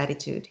of his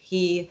attitude.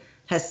 He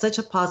has such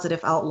a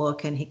positive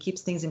outlook, and he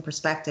keeps things in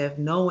perspective,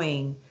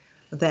 knowing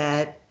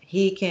that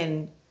he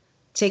can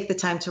take the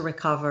time to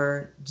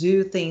recover,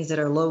 do things that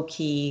are low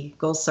key,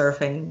 go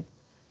surfing,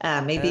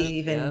 maybe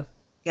even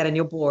get a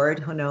new board,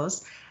 who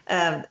knows,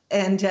 and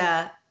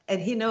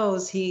he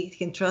knows he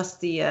can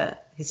trust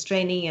his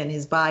training and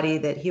his body,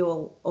 that he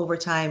will over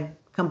time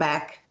come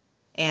back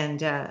and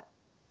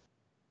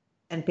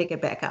pick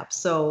it back up.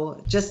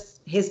 So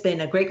he's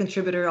been a great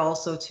contributor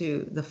also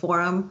to the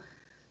forum.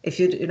 If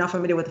you're not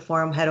familiar with the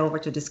forum, head over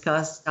to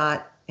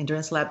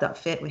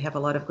discuss.endurancelab.fit. We have a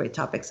lot of great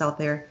topics out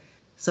there.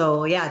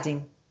 So yeah,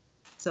 Dean.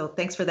 So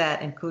thanks for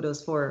that, and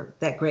kudos for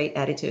that great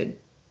attitude.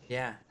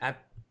 Yeah,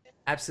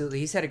 absolutely.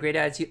 He's had a great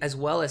attitude, as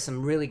well as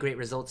some really great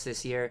results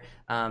this year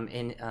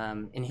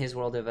in his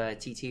world of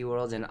TT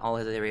world and all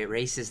of the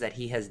races that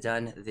he has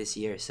done this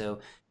year. So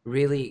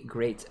really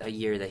great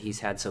year that he's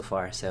had so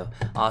far. So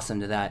awesome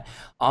to that.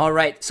 All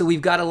right, so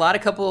we've got a lot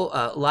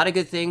of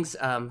good things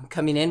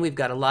coming in. We've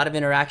got a lot of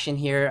interaction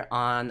here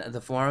on the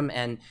forum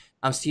and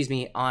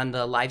on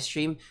the live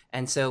stream.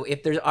 And so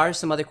if there are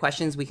some other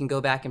questions, we can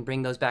go back and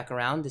bring those back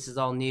around. This is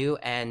all new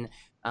and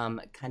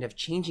kind of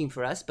changing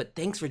for us, but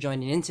thanks for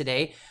joining in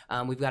today.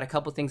 We've got a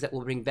couple things that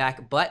we'll bring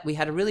back, but we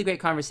had a really great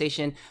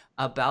conversation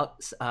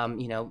about,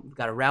 we've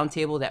got a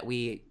roundtable that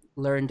we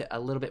learned a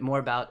little bit more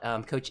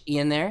about Coach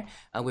Ian there.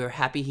 We were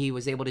happy he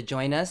was able to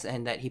join us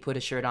and that he put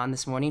a shirt on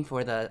this morning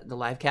for the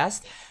live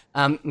cast.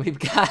 We've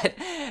got...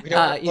 We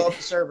don't love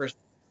the servers.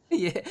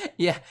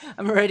 Yeah,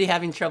 I'm already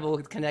having trouble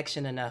with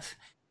connection enough.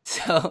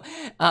 So,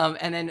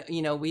 and then,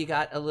 we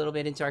got a little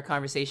bit into our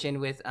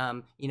conversation with,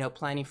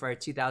 planning for our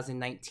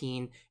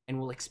 2019, and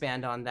we'll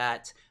expand on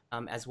that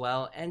as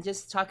well. And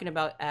just talking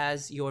about,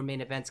 as your main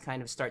events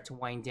kind of start to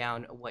wind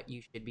down, what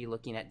you should be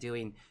looking at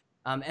doing.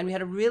 And we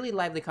had a really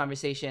lively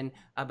conversation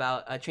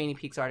about a Training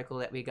Peaks article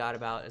that we got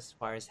about as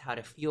far as how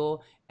to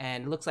fuel.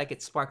 And it looks like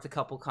it sparked a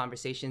couple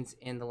conversations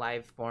in the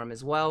live forum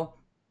as well.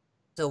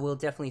 So we'll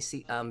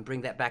definitely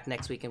bring that back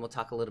next week, and we'll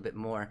talk a little bit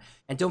more.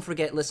 And don't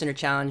forget, listener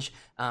challenge,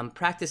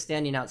 practice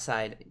standing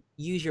outside.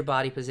 Use your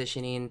body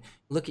positioning,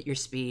 look at your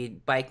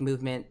speed, bike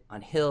movement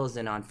on hills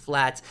and on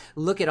flats.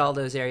 Look at all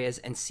those areas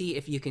and see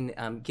if you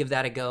can give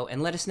that a go,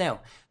 and let us know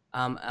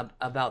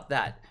about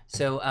that.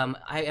 So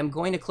I am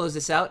going to close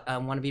this out. I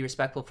want to be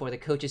respectful for the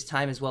coaches'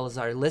 time as well as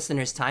our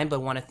listeners' time, but I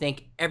want to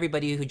thank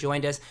everybody who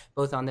joined us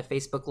both on the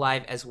Facebook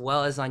Live as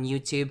well as on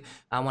YouTube.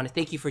 I want to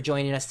thank you for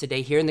joining us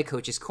today here in the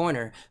Coaches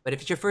Corner. But if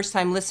it's your first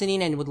time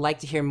listening and would like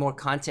to hear more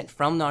content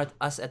from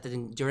us at the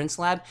Endurance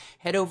Lab,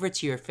 head over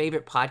to your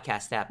favorite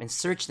podcast app and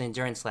search the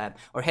Endurance Lab,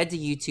 or head to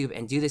YouTube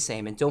and do the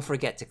same. And don't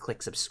forget to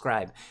click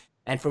subscribe.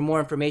 And for more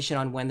information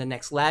on when the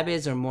next lab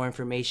is, or more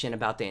information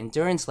about the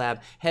Endurance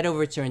Lab, head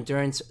over to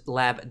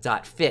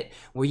endurancelab.fit,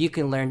 where you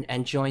can learn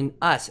and join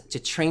us to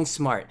train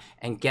smart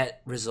and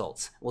get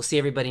results. We'll see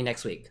everybody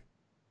next week.